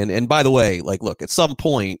specifically. And by the way, like, look, at some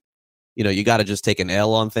point, you got to just take an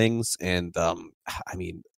L on things. And I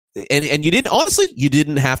mean. And you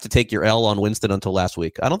didn't have to take your L on Winston until last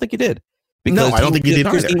week. I don't think you did. No, I don't think you did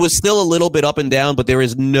either. He was still a little bit up and down, but there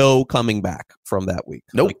is no coming back from that week.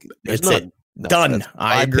 Nope. It's none. Done.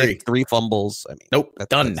 I agree. 3 fumbles. I mean, nope.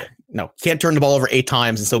 Done. No, can't turn the ball over 8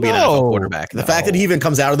 times and still be an NFL quarterback. The fact that he even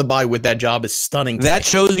comes out of the bye with that job is stunning. That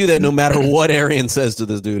shows you that no matter what Arian says to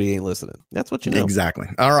this dude, he ain't listening. That's what you know. Exactly.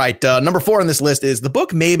 All right. Number 4 on this list is the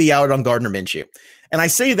book may be out on Gardner Minshew. And I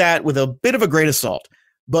say that with a bit of a grain of salt.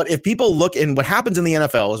 But if people look in what happens in the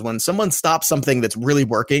NFL is when someone stops something that's really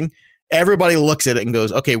working, everybody looks at it and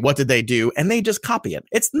goes, okay, what did they do? And they just copy it.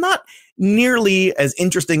 It's not nearly as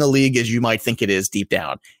interesting a league as you might think it is deep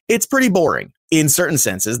down. It's pretty boring in certain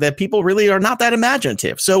senses that people really are not that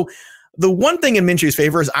imaginative. So the one thing in Minshew's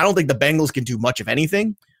favor is I don't think the Bengals can do much of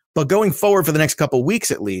anything. But going forward for the next couple of weeks,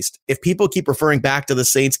 at least, if people keep referring back to the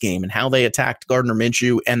Saints game and how they attacked Gardner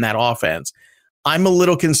Minshew and that offense, I'm a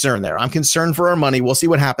little concerned there. I'm concerned for our money. We'll see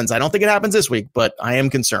what happens. I don't think it happens this week, but I am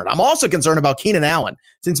concerned. I'm also concerned about Keenan Allen.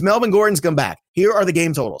 Since Melvin Gordon's come back, here are the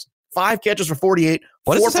game totals. 5 catches for 48,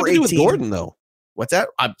 what 4 does this for have to 18. do with Gordon, though? What's that?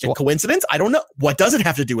 Coincidence? I don't know. What does it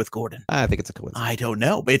have to do with Gordon? I think it's a coincidence. I don't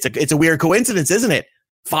know, but it's a weird coincidence, isn't it?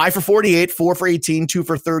 5 for 48, 4 for 18, 2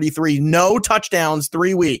 for 33. No touchdowns,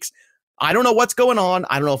 3 weeks. I don't know what's going on.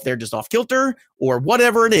 I don't know if they're just off kilter or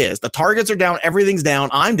whatever it is. The targets are down. Everything's down.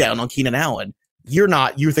 I'm down on Keenan Allen. You're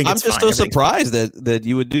not. You think I'm it's just fine. so surprised that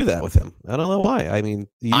you would do that with him. I don't know why. I mean,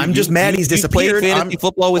 I'm just mad he's disappeared. Played fantasy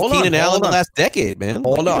football with Keenan Allen the last decade, man.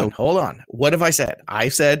 Hold on. What have I said? I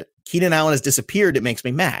said Keenan Allen has disappeared. It makes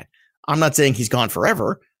me mad. I'm not saying he's gone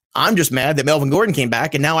forever. I'm just mad that Melvin Gordon came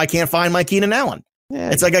back and now I can't find my Keenan Allen. Yeah,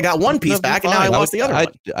 it's like I got one piece back and now I lost the other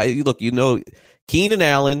one. Look, Keenan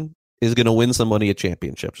Allen is going to win somebody a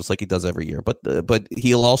championship, just like he does every year. But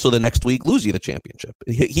he'll also the next week lose you the championship.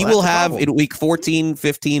 He will have in week 14,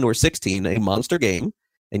 15, or 16 a monster game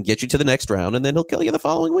and get you to the next round, and then he'll kill you the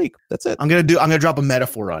following week. That's it. I'm gonna drop a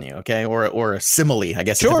metaphor on you, okay, or a simile, I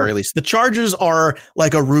guess. Sure. At the very least, the Chargers are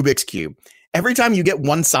like a Rubik's cube. Every time you get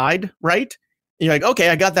one side right, you're like, okay,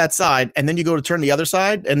 I got that side, and then you go to turn the other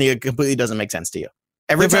side, and it completely doesn't make sense to you.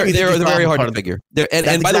 They're very hard to figure.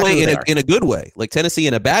 And by the way, in a good way, like Tennessee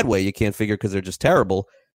in a bad way, you can't figure because they're just terrible.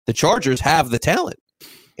 The Chargers have the talent.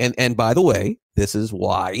 And by the way, this is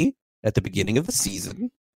why at the beginning of the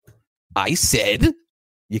season, I said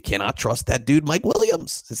you cannot trust that dude, Mike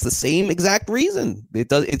Williams. It's the same exact reason. It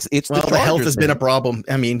does. It's well, the health has been a problem.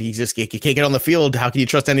 I mean, you can't get on the field. How can you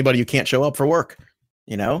trust anybody who can't show up for work?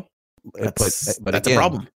 That's again, a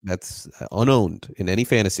problem. That's unowned in any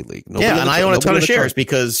fantasy league. And I own a ton of shares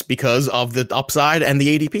because of the upside and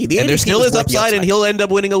the ADP. And there still is upside, and he'll end up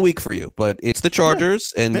winning a week for you. But it's the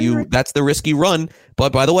Chargers, and that's the risk you run.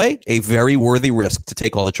 But by the way, a very worthy risk to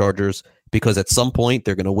take all the Chargers because at some point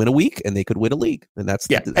they're going to win a week and they could win a league. And that's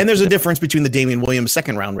and there's a difference between the Damian Williams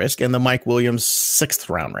 2nd round risk and the Mike Williams 6th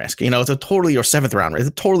round risk. It's a totally or 7th round risk.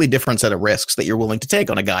 It's a totally different set of risks that you're willing to take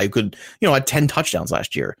on a guy who could, had 10 touchdowns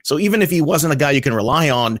last year. So even if he wasn't a guy you can rely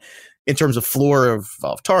on in terms of floor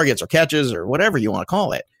of targets or catches or whatever you want to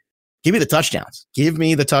call it, Give me the touchdowns. Give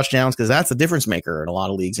me the touchdowns because that's the difference maker in a lot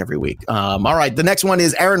of leagues every week. All right, the next one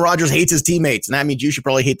is Aaron Rodgers hates his teammates, and that means you should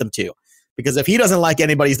probably hate them too. Because if he doesn't like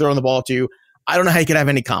anybody he's throwing the ball to, I don't know how you can have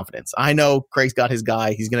any confidence. I know Craig's got his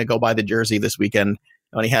guy. He's going to go buy the jersey this weekend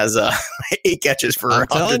when he has 8 catches for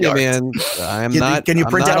 100 yards. Man, Can you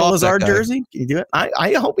print out a Lazard jersey? Can you do it?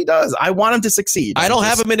 I hope he does. I want him to succeed. I don't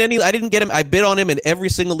have him in any. I didn't get him. I bid on him in every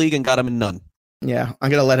single league and got him in none. Yeah, I'm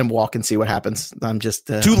going to let him walk and see what happens. I'm just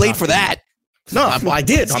too late for that. No, I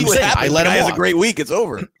did. I'm saying I let him walk. Has a great week. It's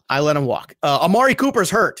over. I let him walk. Amari Cooper's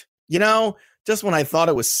hurt. You know, just when I thought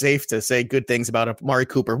it was safe to say good things about Amari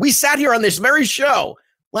Cooper, we sat here on this very show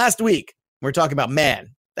last week. We're talking about,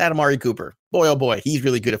 man, that Amari Cooper. Boy, oh boy, he's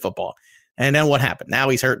really good at football. And then what happened? Now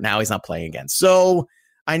he's hurt. Now he's not playing again. So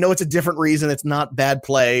I know it's a different reason. It's not bad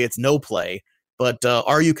play. It's no play. But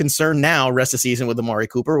are you concerned now, rest of the season, with Amari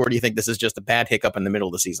Cooper, or do you think this is just a bad hiccup in the middle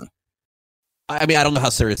of the season? I mean, I don't know how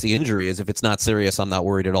serious the injury is. If it's not serious, I'm not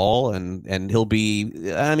worried at all. And he'll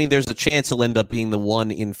be, I mean, there's a chance he'll end up being the one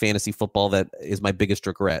in fantasy football that is my biggest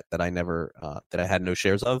regret that I never, that I had no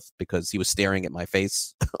shares of because he was staring at my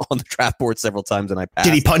face on the draft board several times and I passed.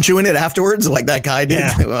 Did he punch you in it afterwards like that guy did?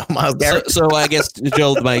 Yeah. Myles Garrett? So I guess,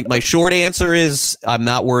 Joe, my short answer is I'm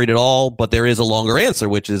not worried at all, but there is a longer answer,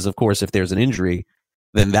 which is, of course, if there's an injury,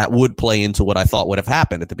 then that would play into what I thought would have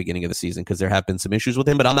happened at the beginning of the season because there have been some issues with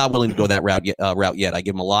him, but I'm not willing to go that route yet. I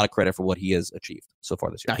give him a lot of credit for what he has achieved so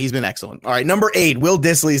far this year. No, he's been excellent. All right, number 8, Will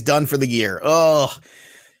Dissly's done for the year.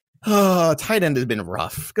 Tight end has been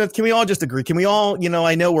rough. Can we all just agree? Can we all,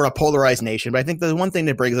 I know we're a polarized nation, but I think the one thing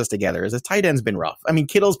that brings us together is that tight end's been rough. I mean,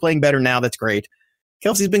 Kittle's playing better now. That's great.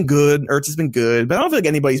 Kelsey's been good. Ertz has been good, but I don't feel like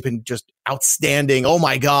anybody's been just outstanding. Oh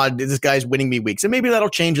my God, this guy's winning me weeks. And maybe that'll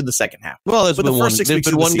change in the second half. Well, there's been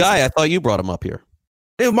one guy. I thought you brought him up here.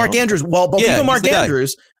 Mark Andrews. Well, but even Mark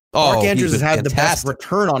Andrews. Mark Andrews has had the best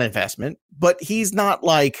return on investment, but he's not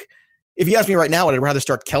like, if you ask me right now, would I rather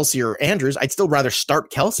start Kelsey or Andrews? I'd still rather start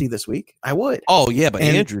Kelsey this week. I would. Oh yeah, but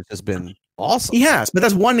Andrews has been awesome. He has, but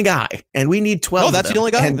that's one guy, and we need 12. Oh, that's the only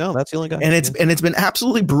guy. No, that's the only guy. And it's been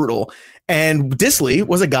absolutely brutal. And Dissly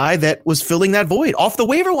was a guy that was filling that void off the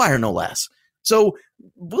waiver wire, no less. So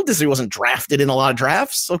Will Dissly wasn't drafted in a lot of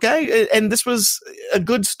drafts, okay? And this was a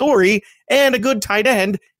good story and a good tight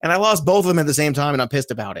end, and I lost both of them at the same time, and I'm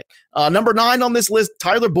pissed about it. Number 9 on this list,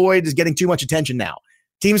 Tyler Boyd is getting too much attention now.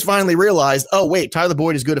 Teams finally realized, oh, wait, Tyler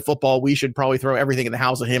Boyd is good at football. We should probably throw everything in the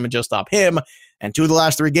house at him and just stop him. And 2 of the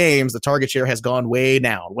last 3 games, the target share has gone way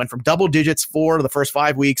down. Went from double digits 4 to the first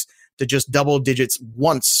 5 weeks to just double digits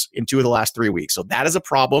once in 2 of the last 3 weeks. So that is a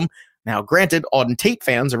problem. Now, granted, Auden Tate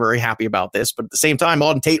fans are very happy about this, but at the same time,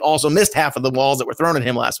 Auden Tate also missed half of the balls that were thrown at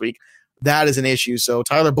him last week. That is an issue. So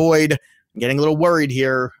Tyler Boyd, I'm getting a little worried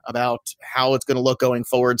here about how it's going to look going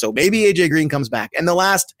forward. So maybe AJ Green comes back. And the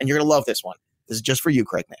last, and you're going to love this one. This is just for you,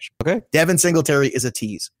 Craig Mish. Okay. Devin Singletary is a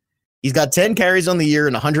tease. He's got 10 carries on the year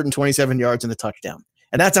and 127 yards and a touchdown.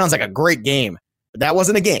 And that sounds like a great game, but that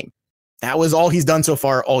wasn't a game. That was all he's done so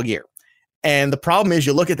far all year. And the problem is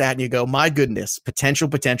you look at that and you go, my goodness, potential.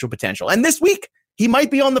 And this week, he might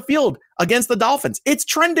be on the field against the Dolphins. It's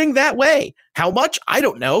trending that way. How much? I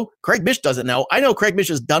don't know. Craig Mish doesn't know. I know Craig Mish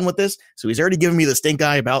is done with this, so he's already given me the stink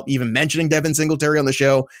eye about even mentioning Devin Singletary on the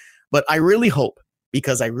show. But I really hope,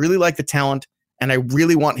 because I really like the talent and I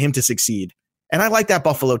really want him to succeed. And I like that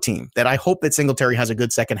Buffalo team, that I hope that Singletary has a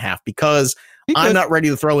good second half because I'm not ready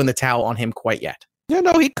to throw in the towel on him quite yet. Yeah,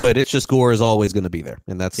 no, he could. It's just Gore is always going to be there,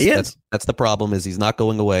 and that's the problem. Is he's not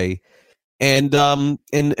going away, and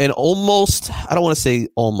almost, I don't want to say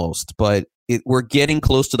almost, but we're getting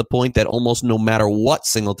close to the point that almost no matter what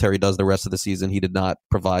Singletary does the rest of the season, he did not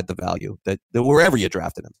provide the value that wherever you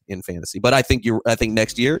drafted him in fantasy. But I think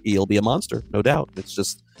next year he'll be a monster, no doubt. It's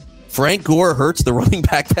just Frank Gore hurts the running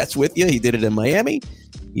back that's with you. He did it in Miami.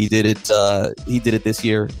 He did it this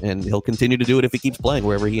year, and he'll continue to do it if he keeps playing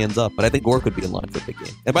wherever he ends up. But I think Gore could be in line for a big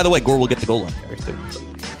game. And by the way, Gore will get the goal line carries too.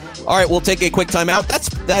 So. All right, we'll take a quick time out.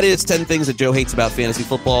 That is 10 things that Joe hates about fantasy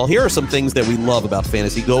football. Here are some things that we love about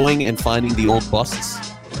fantasy: going and finding the old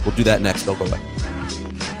busts. We'll do that next. Don't go away.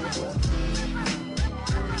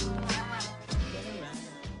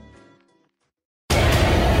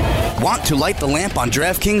 Want to light the lamp on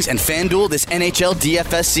DraftKings and FanDuel this NHL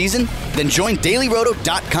DFS season? Then join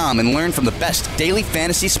DailyRoto.com and learn from the best daily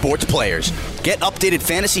fantasy sports players. Get updated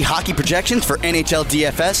fantasy hockey projections for NHL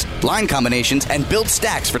DFS, line combinations, and build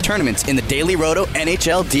stacks for tournaments in the Daily Roto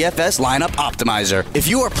NHL DFS Lineup Optimizer. If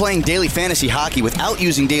you are playing daily fantasy hockey without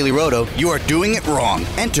using Daily Roto, you are doing it wrong.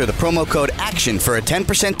 Enter the promo code ACTION for a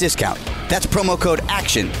 10% discount. That's promo code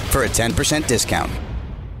ACTION for a 10% discount.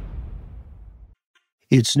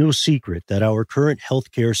 It's no secret that our current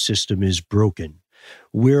healthcare system is broken.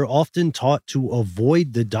 We're often taught to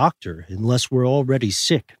avoid the doctor unless we're already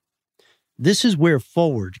sick. This is where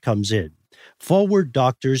Forward comes in. Forward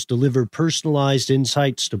doctors deliver personalized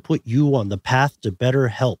insights to put you on the path to better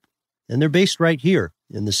health. And they're based right here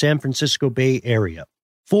in the San Francisco Bay Area.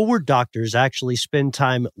 Forward doctors actually spend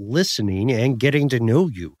time listening and getting to know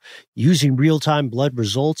you. Using real-time blood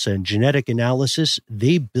results and genetic analysis,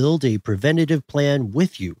 they build a preventative plan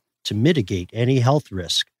with you to mitigate any health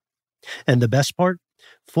risk. And the best part?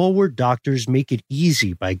 Forward doctors make it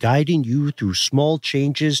easy by guiding you through small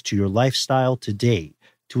changes to your lifestyle today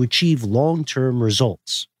to achieve long-term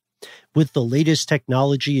results. With the latest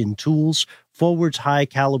technology and tools, Forward's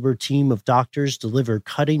high-caliber team of doctors deliver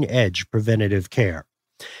cutting-edge preventative care.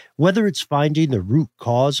 Whether it's finding the root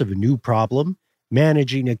cause of a new problem,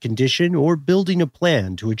 managing a condition, or building a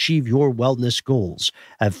plan to achieve your wellness goals,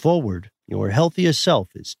 at Forward, your healthiest self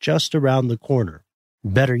is just around the corner.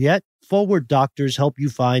 Better yet, Forward doctors help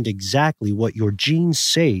you find exactly what your genes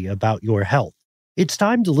say about your health. It's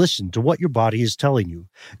time to listen to what your body is telling you.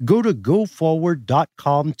 Go to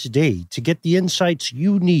GoForward.com today to get the insights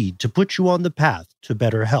you need to put you on the path to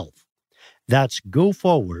better health. That's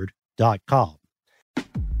GoForward.com.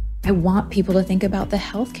 I want people to think about the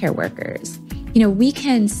healthcare workers. You know, we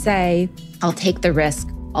can say, I'll take the risk.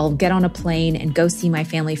 I'll get on a plane and go see my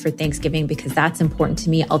family for Thanksgiving because that's important to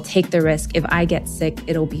me. I'll take the risk. If I get sick,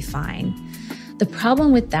 it'll be fine. The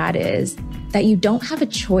problem with that is that you don't have a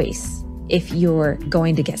choice if you're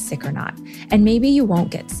going to get sick or not. And maybe you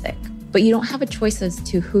won't get sick, but you don't have a choice as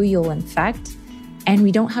to who you'll infect. And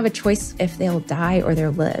we don't have a choice if they'll die or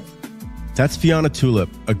they'll live. That's Fiona Tulip,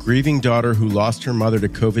 a grieving daughter who lost her mother to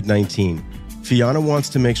COVID-19. Fiona wants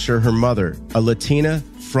to make sure her mother, a Latina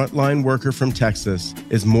frontline worker from Texas,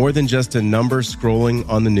 is more than just a number scrolling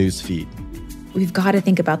on the news feed. We've got to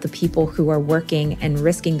think about the people who are working and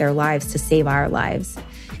risking their lives to save our lives.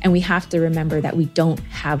 And we have to remember that we don't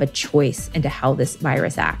have a choice into how this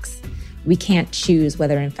virus acts. We can't choose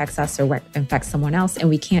whether it infects us or infects someone else, and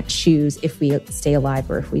we can't choose if we stay alive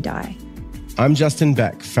or if we die. I'm Justin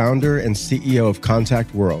Beck, founder and CEO of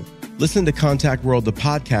Contact World. Listen to Contact World, the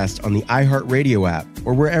podcast, on the iHeartRadio app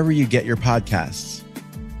or wherever you get your podcasts.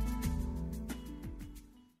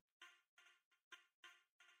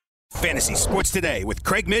 Fantasy Sports Today with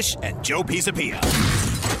Craig Mish and Joe Pisapia.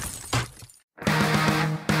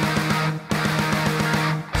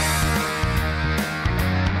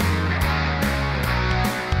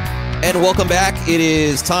 And welcome back. It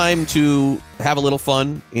is time to have a little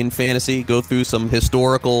fun in fantasy, go through some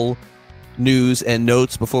historical news and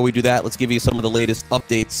notes. Before we do that, let's give you some of the latest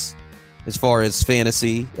updates as far as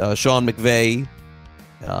fantasy. Sean McVay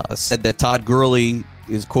said that Todd Gurley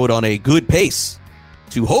is, quote, on a good pace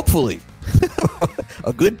to hopefully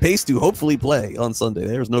play on Sunday.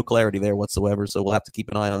 There's no clarity there whatsoever, so we'll have to keep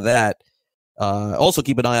an eye on that. Also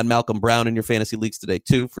keep an eye on Malcolm Brown in your fantasy leagues today,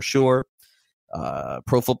 too, for sure.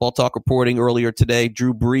 Pro Football Talk reporting earlier today,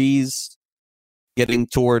 Drew Brees getting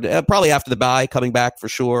toward probably after the bye, coming back for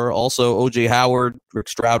sure. Also, O.J. Howard, Rick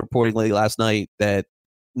Stroud reporting late last night that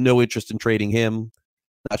no interest in trading him.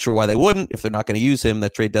 Not sure why they wouldn't if they're not going to use him.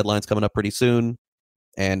 That trade deadline's coming up pretty soon.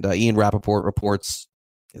 And Ian Rappaport reports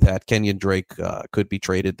that Kenyon Drake could be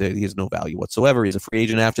traded. He has no value whatsoever. He's a free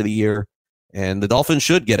agent after the year. And the Dolphins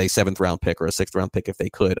should get a 7th-round pick or a 6th-round pick if they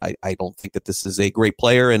could. I don't think that this is a great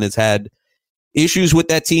player and has had issues with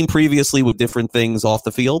that team previously with different things off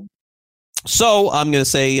the field. So I'm going to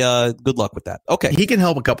say good luck with that. Okay. He can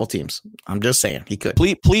help a couple teams. I'm just saying he could.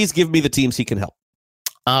 Please give me the teams he can help.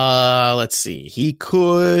 Let's see. He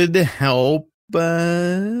could help.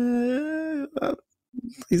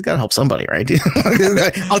 He's got to help somebody, right?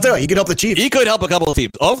 I'll tell you, he could help the Chiefs. He could help a couple of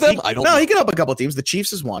teams. Of them? I don't know. He could help a couple of teams. The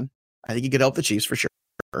Chiefs is one. I think he could help the Chiefs for sure.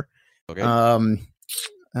 Okay.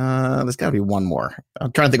 There's got to be one more.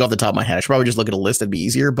 I'm trying to think off the top of my head. I should probably just look at a list. That'd be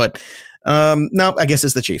easier. But no, I guess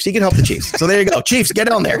it's the Chiefs. He can help the Chiefs. So there you go. Chiefs, get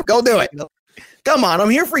on there. Go do it. Come on. I'm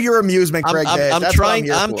here for your amusement, Craig. I'm trying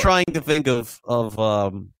to think of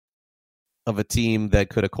a team that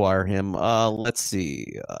could acquire him. Let's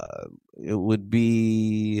see. It would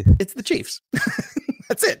be. It's the Chiefs.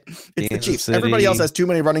 That's it. It's the Chiefs. City. Everybody else has too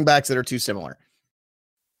many running backs that are too similar.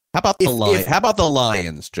 How about the Lions? How about the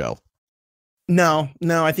Lions, Joe? No.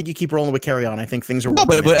 I think you keep rolling with Carry On. I think things are. No,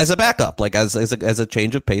 but as a backup, like as a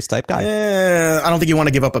change of pace type guy. I don't think you want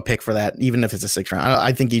to give up a pick for that, even if it's a 6th round.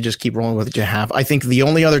 I think you just keep rolling with what you have. I think the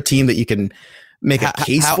only other team that you can make a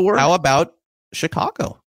case for. How about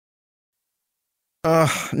Chicago?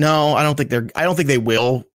 No, I don't think they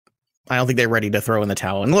will. I don't think they're ready to throw in the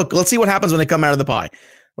towel. And look, let's see what happens when they come out of the bye.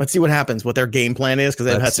 Let's see what happens, what their game plan is, because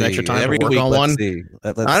they've had some extra time to work on one.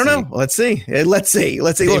 I don't know. Let's see.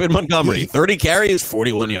 David Montgomery, 30 carries,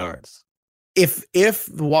 41 yards. If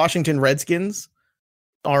the Washington Redskins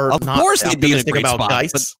are of course they'd be in a great about spot,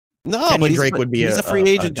 Geis, but Drake would be he's a free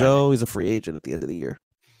agent, Joe. He's a free agent at the end of the year.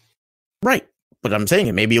 Right. But I'm saying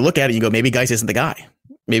it. Maybe you look at it and you go, maybe Geis isn't the guy.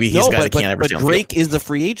 Maybe he's the guy that can't ever stay on Drake field. is the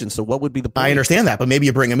free agent, so what would be the point? I understand that, but maybe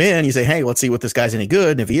you bring him in, you say, hey, let's see what this guy's any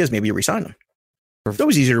good. And if he is, maybe you re-sign him. It's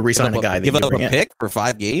always easier to re-sign a guy than give up a bring pick for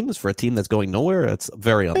 5 games for a team that's going nowhere. It's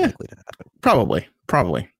very unlikely to happen.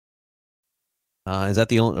 Probably. Is that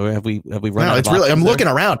the only? Or have we run? No, out it's of really. I'm options looking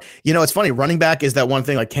there? around. It's funny. Running back is that one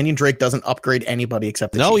thing. Like Kenyon Drake doesn't upgrade anybody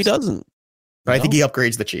except the Chiefs. He doesn't. But I think he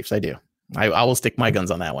upgrades the Chiefs. I do. I will stick my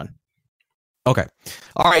guns on that one. Okay.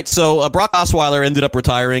 All right. So Brock Osweiler ended up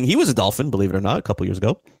retiring. He was a Dolphin, believe it or not, a couple years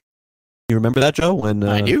ago. You remember that, Joe? When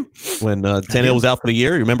I do. When Tannehill was out for the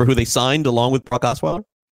year, you remember who they signed along with Brock Osweiler?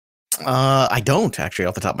 I don't actually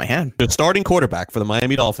off the top of my head. The starting quarterback for the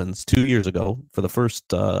Miami Dolphins 2 years ago for the first.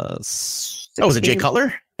 Was it Jay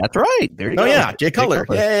Cutler? That's right. There you go. Oh yeah, Jay Cutler.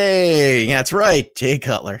 Yay! Yeah, that's right, Jay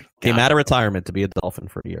Cutler. Came out of retirement to be a Dolphin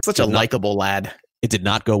for a year. Such a likable lad. It did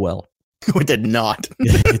not go well. It did not.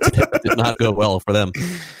 It did not go well for them.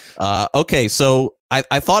 Okay, so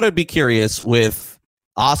I thought I'd be curious with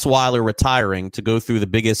Osweiler retiring to go through the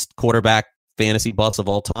biggest quarterback fantasy bust of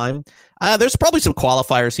all time. There's probably some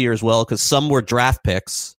qualifiers here as well, because some were draft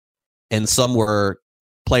picks and some were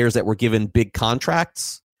players that were given big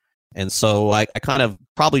contracts. And so I kind of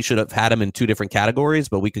probably should have had him in 2 different categories,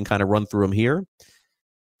 but we can kind of run through them here.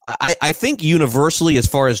 I think universally, as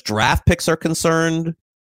far as draft picks are concerned,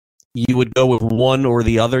 you would go with one or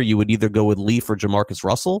the other. You would either go with Leaf or Jamarcus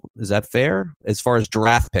Russell. Is that fair? As far as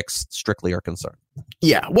draft picks strictly are concerned.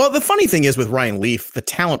 Yeah. Well, the funny thing is with Ryan Leaf, the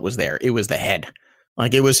talent was there. It was the head.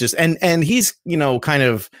 Like it was just, and he's, kind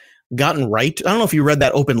of gotten right. I don't know if you read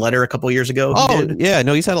that open letter a couple of years ago. Yeah.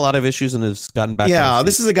 No, he's had a lot of issues and has gotten back. Yeah.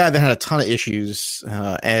 This is a guy that had a ton of issues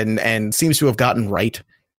and seems to have gotten right.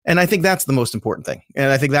 And I think that's the most important thing.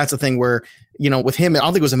 And I think that's the thing where, with him, I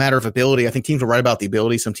don't think it was a matter of ability. I think teams were right about the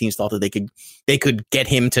ability. Some teams thought that they could get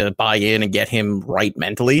him to buy in and get him right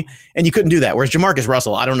mentally. And you couldn't do that. Whereas Jamarcus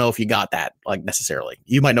Russell, I don't know if you got that necessarily.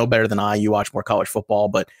 You might know better than I. You watch more college football,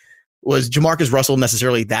 but was Jamarcus Russell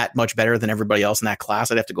necessarily that much better than everybody else in that class?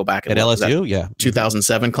 I'd have to go back and at LSU. Yeah.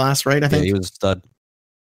 2007 class, right? I think he was a stud.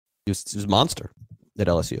 He was a monster at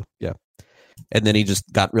LSU. Yeah. And then he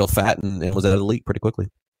just got real fat and was at the league pretty quickly.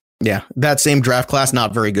 Yeah, that same draft class,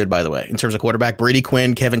 not very good, by the way, in terms of quarterback. Brady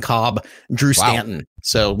Quinn, Kevin Cobb, Drew Stanton.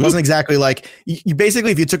 So it wasn't exactly like you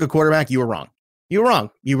basically, if you took a quarterback, you were wrong. You were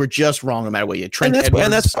wrong. You were just wrong no matter what you had. Trent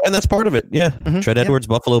Edwards. And that's part of it. Yeah. Mm-hmm. Trent Edwards,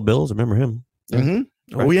 Buffalo Bills. Remember him. Mm-hmm.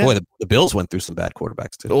 Right. Oh, yeah. Boy, the Bills went through some bad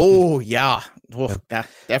quarterbacks, too. Oh, yeah. Well, yeah,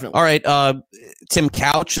 definitely. All right. Tim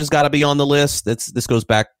Couch has got to be on the list. This goes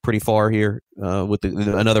back pretty far here with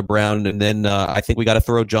another Brown. And then I think we got to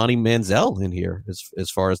throw Johnny Manziel in here as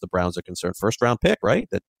far as the Browns are concerned. First round pick, right?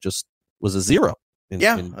 That just was a zero.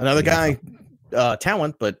 Another guy,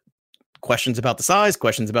 talent, but questions about the size,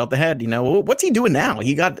 questions about the head. What's he doing now?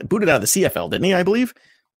 He got booted out of the CFL, didn't he, I believe?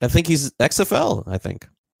 I think he's XFL, I think.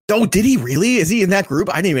 Oh, did he really? Is he in that group?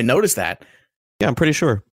 I didn't even notice that. Yeah, I'm pretty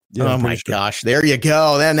sure. Yeah, oh my gosh. There you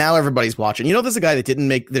go. Then now everybody's watching. There's a guy that didn't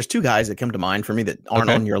make, there's 2 guys that come to mind for me that aren't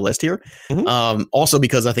on your list here. Mm-hmm. Also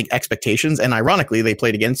because I think expectations, and ironically, they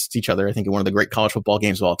played against each other, I think in one of the great college football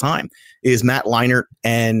games of all time, is Matt Leinart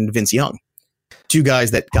and Vince Young. 2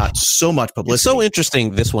 guys that got so much publicity. It's so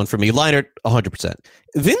interesting, this one for me. Leinart, 100%.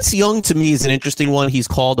 Vince Young, to me, is an interesting one. He's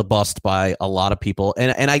called a bust by a lot of people.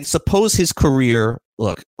 And I suppose his career,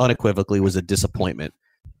 look, unequivocally was a disappointment.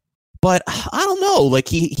 But I don't know. Like,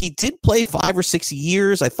 he did play 5 or 6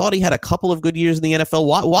 years. I thought he had a couple of good years in the NFL.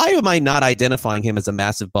 Why am I not identifying him as a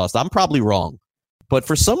massive bust? I'm probably wrong. But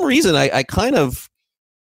for some reason, I kind of...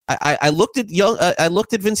 I looked at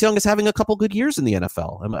Vince Young as having a couple good years in the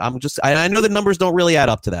NFL. I know the numbers don't really add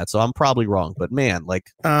up to that, so I'm probably wrong. But man,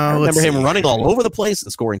 I remember him running all over the place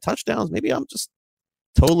and scoring touchdowns. Maybe I'm just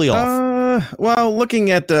totally off. Well,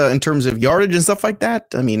 looking at in terms of yardage and stuff like that,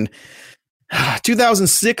 I mean,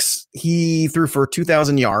 2006 he threw for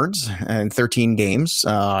 2,000 yards in 13 games.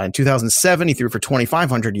 In 2007 he threw for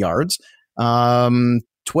 2,500 yards. 12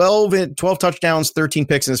 touchdowns, 13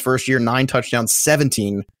 picks in his first year, 9 touchdowns,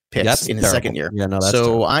 17 picks in his second year. Yeah, no, that's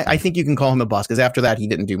so I think you can call him a bust because after that he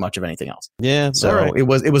didn't do much of anything else. Yeah, so right. it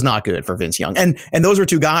was not good for Vince Young. And those were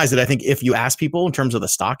 2 guys that I think if you ask people in terms of the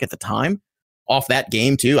stock at the time off that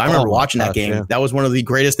game too, I remember watching that game. Yeah. That was one of the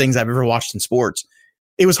greatest things I've ever watched in sports.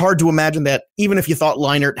 It was hard to imagine that even if you thought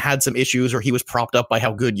Leinart had some issues or he was propped up by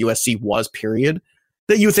how good USC was, period,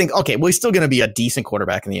 that you think, okay, well, he's still going to be a decent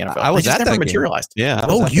quarterback in the NFL. I was at never that materialized. Game. Yeah.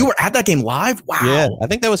 Oh, you were at that game live? Wow. Yeah, I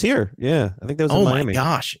think that was here. Yeah, I think that was in Miami. Oh my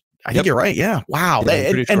gosh. I think you're right. Yeah. Wow.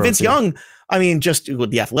 Yeah, and Vince Young, I mean, just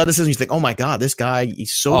with the athleticism, you think, oh my God, this guy,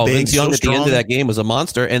 he's so big. Vince Young so at strong. the end of that game was a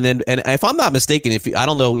monster. And if I'm not mistaken, I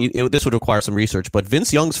don't know, this would require some research, but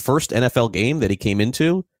Vince Young's first NFL game that he came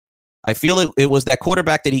into, I feel it was that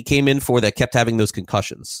quarterback that he came in for that kept having those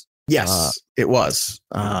concussions. Yes, it was.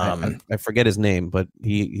 I forget his name, but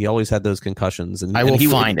he always had those concussions. And I will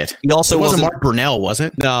find it. He also wasn't Mark Brunell, was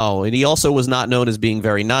it? No, and he also was not known as being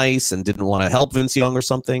very nice and didn't want to help Vince Young or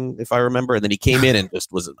something, if I remember. And then he came in and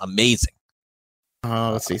just was amazing.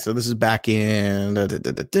 Let's see. So this is back in.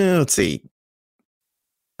 Let's see.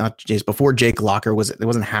 Not Jace. Before Jake Locker, it wasn't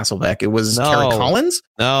Hasselbeck. It was Kerry Collins.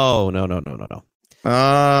 No.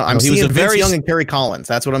 I'm seeing Vince Young and Kerry Collins.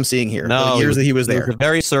 That's what I'm seeing here. No, the years that he was there. He was a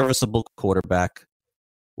very serviceable quarterback.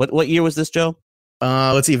 What year was this, Joe?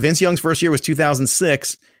 Let's see. Vince Young's first year was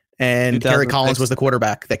 2006, and Kerry Collins was the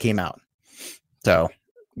quarterback that came out. So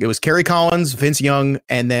it was Kerry Collins, Vince Young,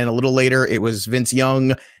 and then a little later it was Vince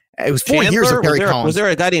Young. It was 4 years of Kerry Collins. Was there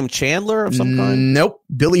a guy named Chandler of some kind? Nope.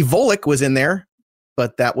 Billy Volek was in there,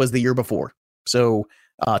 but that was the year before. So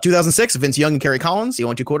 2006, Vince Young and Kerry Collins. You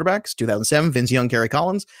want 2 quarterbacks. 2007, Vince Young, Kerry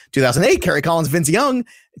Collins. 2008, Kerry Collins, Vince Young.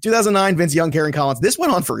 2009, Vince Young, Kerry Collins. This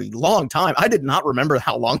went on for a long time. I did not remember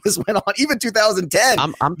how long this went on. Even 2010.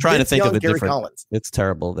 I'm trying Vince to think Young, of it Kerry different. Collins. It's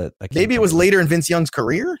terrible that maybe it was later in Vince Young's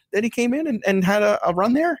career that he came in and had a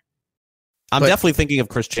run there. I'm definitely thinking of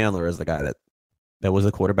Chris Chandler as the guy that was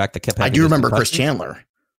the quarterback that kept having. I do remember Chris Chandler.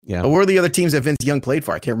 Yeah. But what were the other teams that Vince Young played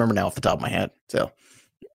for? I can't remember now off the top of my head. So,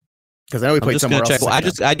 because I know he played somewhere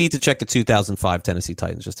else. I need to check the 2005 Tennessee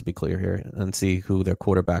Titans just to be clear here and see who their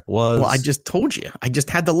quarterback was. Well, I just told you. I just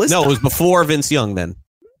had the list. No, it was before Vince Young then.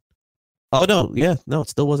 Oh, no. Yeah. No, it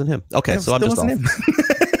still wasn't him. Okay. So I'm just off.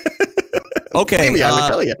 Okay. Maybe I would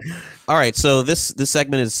tell you. All right. So this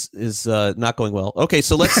segment is not going well. Okay.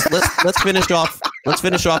 So let's finish off. Let's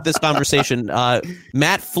finish off this conversation.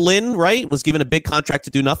 Matt Flynn, right, was given a big contract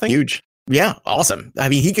to do nothing. Huge. Yeah, awesome. I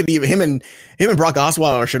mean, he could be him and Brock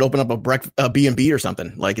Osweiler should open up a B&B or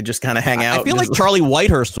something. Like, it just kind of hang out. I feel like Charlie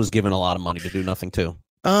Whitehurst was given a lot of money to do nothing too.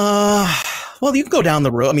 Well, you can go down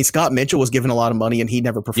the road. I mean, Scott Mitchell was given a lot of money and he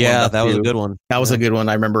never performed. Yeah, that was a good one. That was a good one.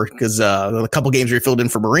 I remember because a couple games where he filled in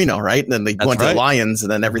for Marino, right? And then they went to the Lions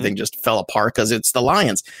and then everything just fell apart because it's the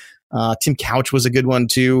Lions. Tim Couch was a good one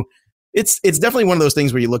too. It's definitely one of those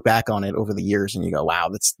things where you look back on it over the years and you go, wow,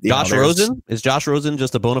 that's Josh Rosen. Is Josh Rosen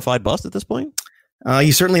just a bona fide bust at this point?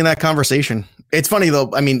 He's certainly in that conversation. It's funny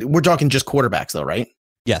though. I mean, we're talking just quarterbacks though, right?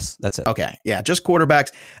 Yes, that's it. Okay. Yeah. Just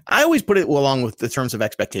quarterbacks. I always put it along with the terms of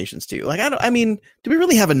expectations too. Like, do we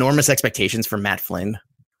really have enormous expectations for Matt Flynn?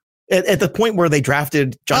 At the point where they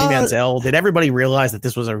drafted Johnny Manziel, did everybody realize that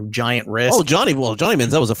this was a giant risk? Oh, Johnny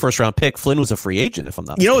Manziel was a first round pick. Flynn was a free agent, if I'm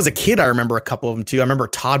not mistaken. As a kid, I remember a couple of them too. I remember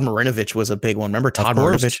Todd Marinovich was a big one. Remember Todd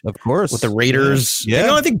Marinovich? Of course. With the Raiders.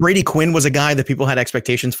 Yeah. I think Brady Quinn was a guy that people had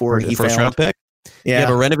expectations for. And he first round pick. Yeah.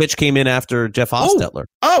 Marinovich came in after Jeff Hostetler.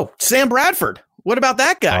 Oh, Sam Bradford. What about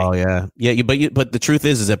that guy? Oh, yeah. Yeah, but the truth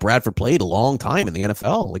is that Bradford played a long time in the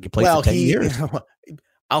NFL. Like, he played for 10 years.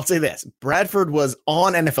 I'll say this. Bradford was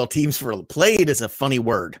on NFL teams for played is a funny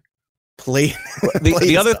word. Played.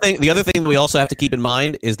 The other thing we also have to keep in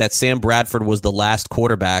mind is that Sam Bradford was the last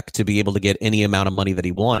quarterback to be able to get any amount of money that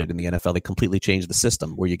he wanted in the NFL. They completely changed the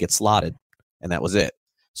system where you get slotted, and that was it.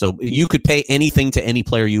 So you could pay anything to any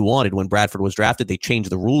player you wanted. When Bradford was drafted, they changed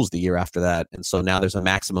the rules the year after that. And so now there's a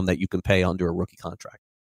maximum that you can pay under a rookie contract.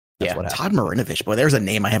 That's what Todd Marinovich. Boy, there's a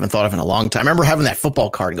name I haven't thought of in a long time. I remember having that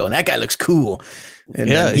football card going, that guy looks cool. And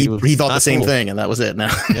he thought the same thing, and that was it.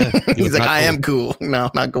 Now he's like, I am cool.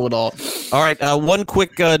 No, not cool at all. All right. One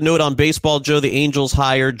quick note on baseball, Joe. The Angels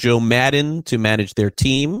hired Joe Madden to manage their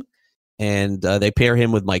team, and they pair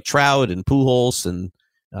him with Mike Trout and Pujols, and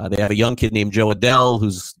they have a young kid named Joe Adell,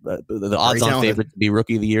 who's the odds-on favorite to be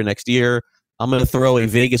Rookie of the Year next year. I'm going to throw a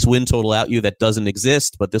Vegas win total at you that doesn't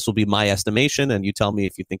exist, but this will be my estimation, and you tell me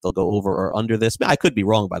if you think they'll go over or under this. I could be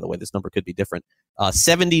wrong, by the way. This number could be different.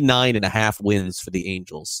 79.5 wins for the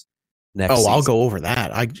Angels next season. I'll go over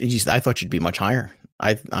that. I thought you'd be much higher.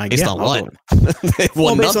 Based on what?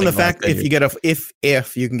 Based on the fact if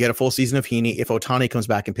you can get a full season of Heaney, if Ohtani comes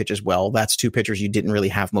back and pitches well, that's two pitchers you didn't really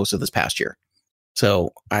have most of this past year.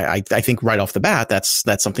 So I think right off the bat, that's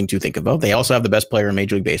something to think about. They also have the best player in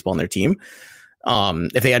Major League Baseball on their team.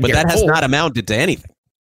 If they had, but that has not amounted to anything.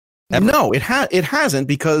 Ever. No, it hasn't,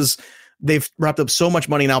 because they've wrapped up so much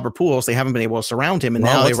money in Albert Pujols. They haven't been able to surround him, and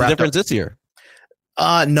now what's the difference this year?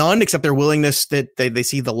 None, except their willingness that they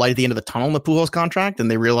see the light at the end of the tunnel in the Pujols contract, and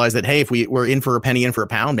they realize that, hey, if we're in for a penny, in for a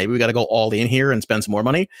pound, maybe we got to go all in here and spend some more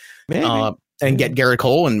money, and get Garrett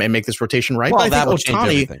Cole and make this rotation right. Well, but I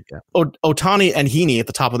think Ohtani and Heaney at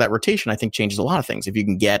the top of that rotation, I think changes a lot of things. If you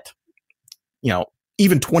can get,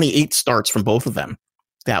 even 28 starts from both of them,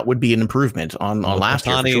 that would be an improvement on last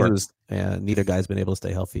year. For sure. Neither guy's been able to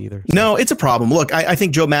stay healthy either. So. No, it's a problem. Look, I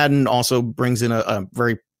think Joe Madden also brings in a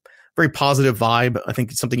very, very positive vibe. I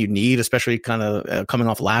think it's something you need, especially kind of coming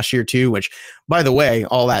off last year too, which, by the way,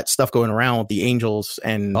 all that stuff going around with the Angels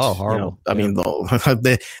and horrible.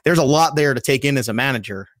 There's a lot there to take in as a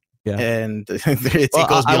manager. Yeah. And it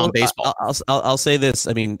goes beyond baseball. I'll say this.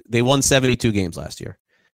 I mean, they won 72 games last year.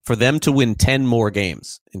 For them to win 10 more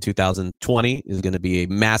games in 2020 is going to be a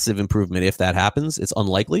massive improvement if that happens. It's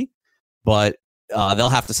unlikely, but they'll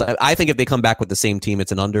have to. I think if they come back with the same team,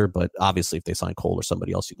 it's an under. But obviously, if they sign Cole or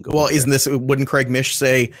somebody else, you can go. Well, wouldn't Craig Mish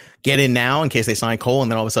say get in now in case they sign Cole, and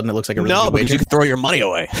then all of a sudden it looks like a really good because you can throw your money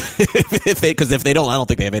away because if they don't, I don't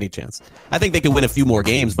think they have any chance. I think they can win a few more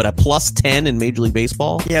games, but a +10 in Major League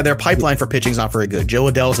Baseball. Yeah, their pipeline for pitching is not very good. Joe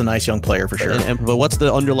Adell's a nice young player for sure. But what's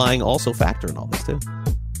the underlying also factor in all this too?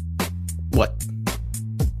 What?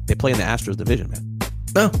 They play in the Astros division, man.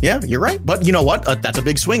 Oh, yeah, you're right. But you know what? That's a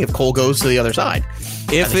big swing if Cole goes to the other side.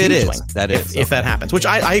 If it is, that is. If that happens, which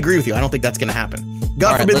I agree with you. I don't think that's going to happen.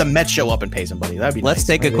 God forbid the Mets show up and pay somebody. That'd be Let's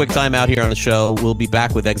take a quick time out here on the show. We'll be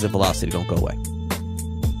back with Exit Velocity. Don't go away.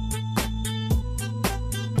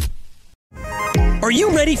 Are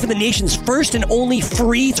you ready for the nation's first and only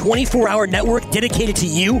free 24-hour network dedicated to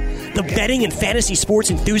you, the betting and fantasy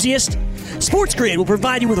sports enthusiast? SportsGrid will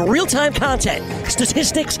provide you with real-time content,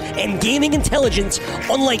 statistics, and gaming intelligence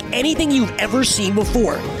unlike anything you've ever seen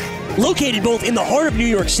before. Located both in the heart of New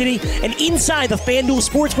York City and inside the FanDuel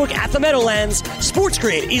Sportsbook at the Meadowlands,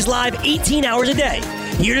 SportsGrid is live 18 hours a day,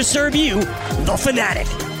 here to serve you, the fanatic.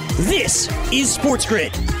 This is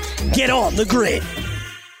SportsGrid. Get on the grid.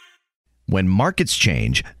 When markets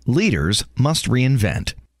change, leaders must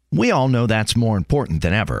reinvent. We all know that's more important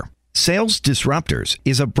than ever. Sales Disruptors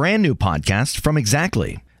is a brand new podcast from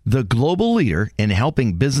Exactly, the global leader in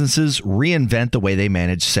helping businesses reinvent the way they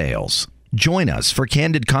manage sales. Join us for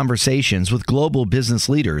candid conversations with global business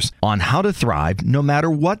leaders on how to thrive no matter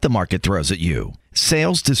what the market throws at you.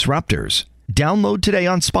 Sales Disruptors. Download today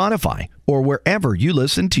on Spotify or wherever you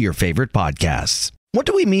listen to your favorite podcasts. What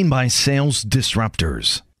do we mean by Sales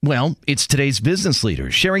Disruptors? Well, it's today's business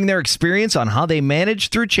leaders sharing their experience on how they manage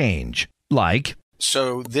through change.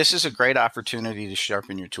 So this is a great opportunity to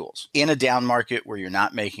sharpen your tools. In a down market where you're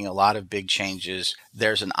not making a lot of big changes,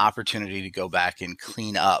 there's an opportunity to go back and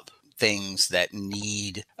clean up things that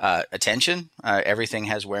need attention. Everything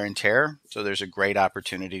has wear and tear. So there's a great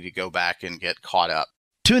opportunity to go back and get caught up.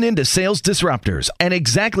 Tune in to Sales Disruptors, an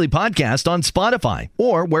Exactly podcast on Spotify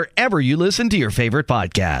or wherever you listen to your favorite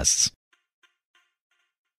podcasts.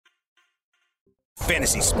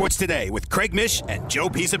 Fantasy Sports Today with Craig Mish and Joe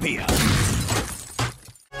Pisapia.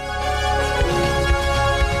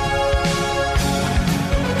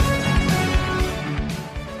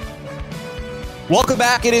 Welcome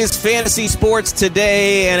back. It is Fantasy Sports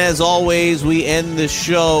Today, and as always, we end the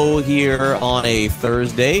show here on a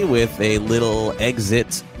Thursday with a little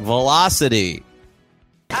Exit Velocity.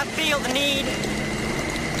 I feel the need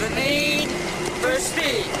for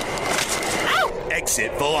speed. Ow!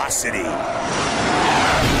 Exit Velocity.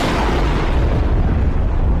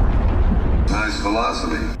 Nice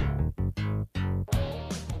velocity.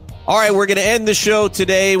 All right, we're going to end the show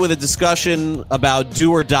today with a discussion about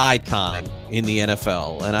do or die time in the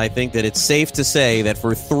NFL. And I think that it's safe to say that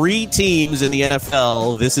for 3 teams in the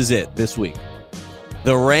NFL, this is it this week.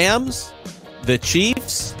 The Rams, the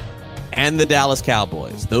Chiefs, and the Dallas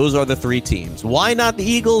Cowboys. Those are the 3 teams. Why not the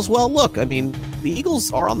Eagles? Well, look, I mean, the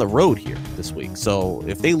Eagles are on the road here this week. So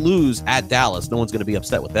if they lose at Dallas, no one's going to be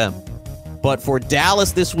upset with them. But for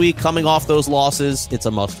Dallas this week, coming off those losses, it's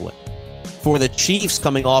a must-win. For the Chiefs,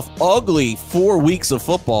 coming off ugly 4 weeks of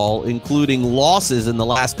football, including losses in the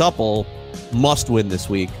last couple, must win this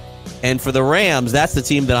week. And for the Rams, that's the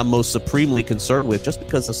team that I'm most supremely concerned with just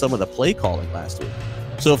because of some of the play calling last week.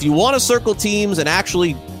 So if you want to circle teams and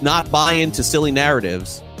actually not buy into silly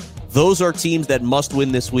narratives, those are teams that must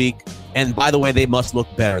win this week. And by the way, they must look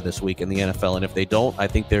better this week in the NFL. And if they don't, I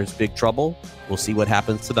think there's big trouble. We'll see what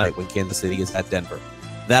happens tonight when Kansas City is at Denver.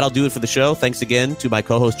 That'll do it for the show. Thanks again to my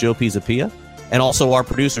co-host Joe Pisapia and also our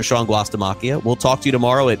producer Sean Guastamacchia. We'll talk to you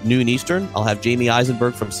tomorrow at noon Eastern. I'll have Jamie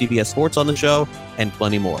Eisenberg from CBS Sports on the show and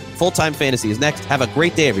plenty more. Full-Time Fantasy is next. Have a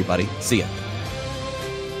great day, everybody. See ya.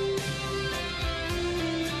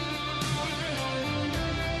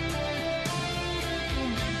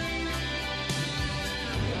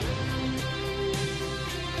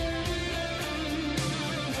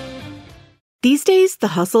 These days, the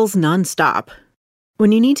hustle's nonstop.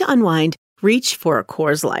 When you need to unwind, reach for a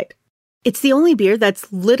Coors Light. It's the only beer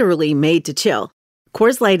that's literally made to chill.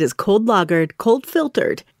 Coors Light is cold lagered, cold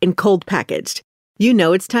filtered, and cold packaged. You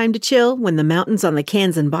know it's time to chill when the mountains on the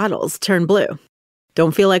cans and bottles turn blue.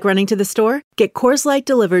 Don't feel like running to the store? Get Coors Light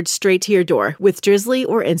delivered straight to your door with Drizzly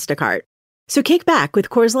or Instacart. So kick back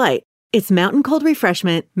with Coors Light. It's mountain cold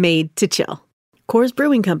refreshment made to chill. Coors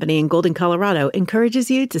Brewing Company in Golden, Colorado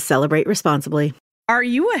encourages you to celebrate responsibly. Are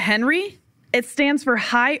you a Henry? It stands for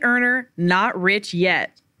High Earner, Not Rich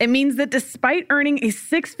Yet. It means that despite earning a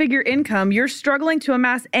six-figure income, you're struggling to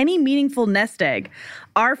amass any meaningful nest egg.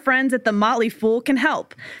 Our friends at The Motley Fool can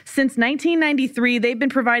help. Since 1993, they've been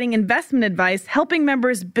providing investment advice, helping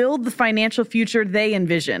members build the financial future they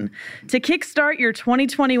envision. To kickstart your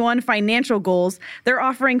 2021 financial goals, they're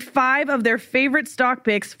offering 5 of their favorite stock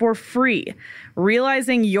picks for free.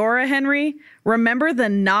 Realizing you're a Henry? Remember the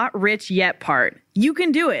not rich yet part. You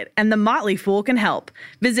can do it, and The Motley Fool can help.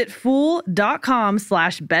 Visit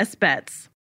fool.com/bestbets.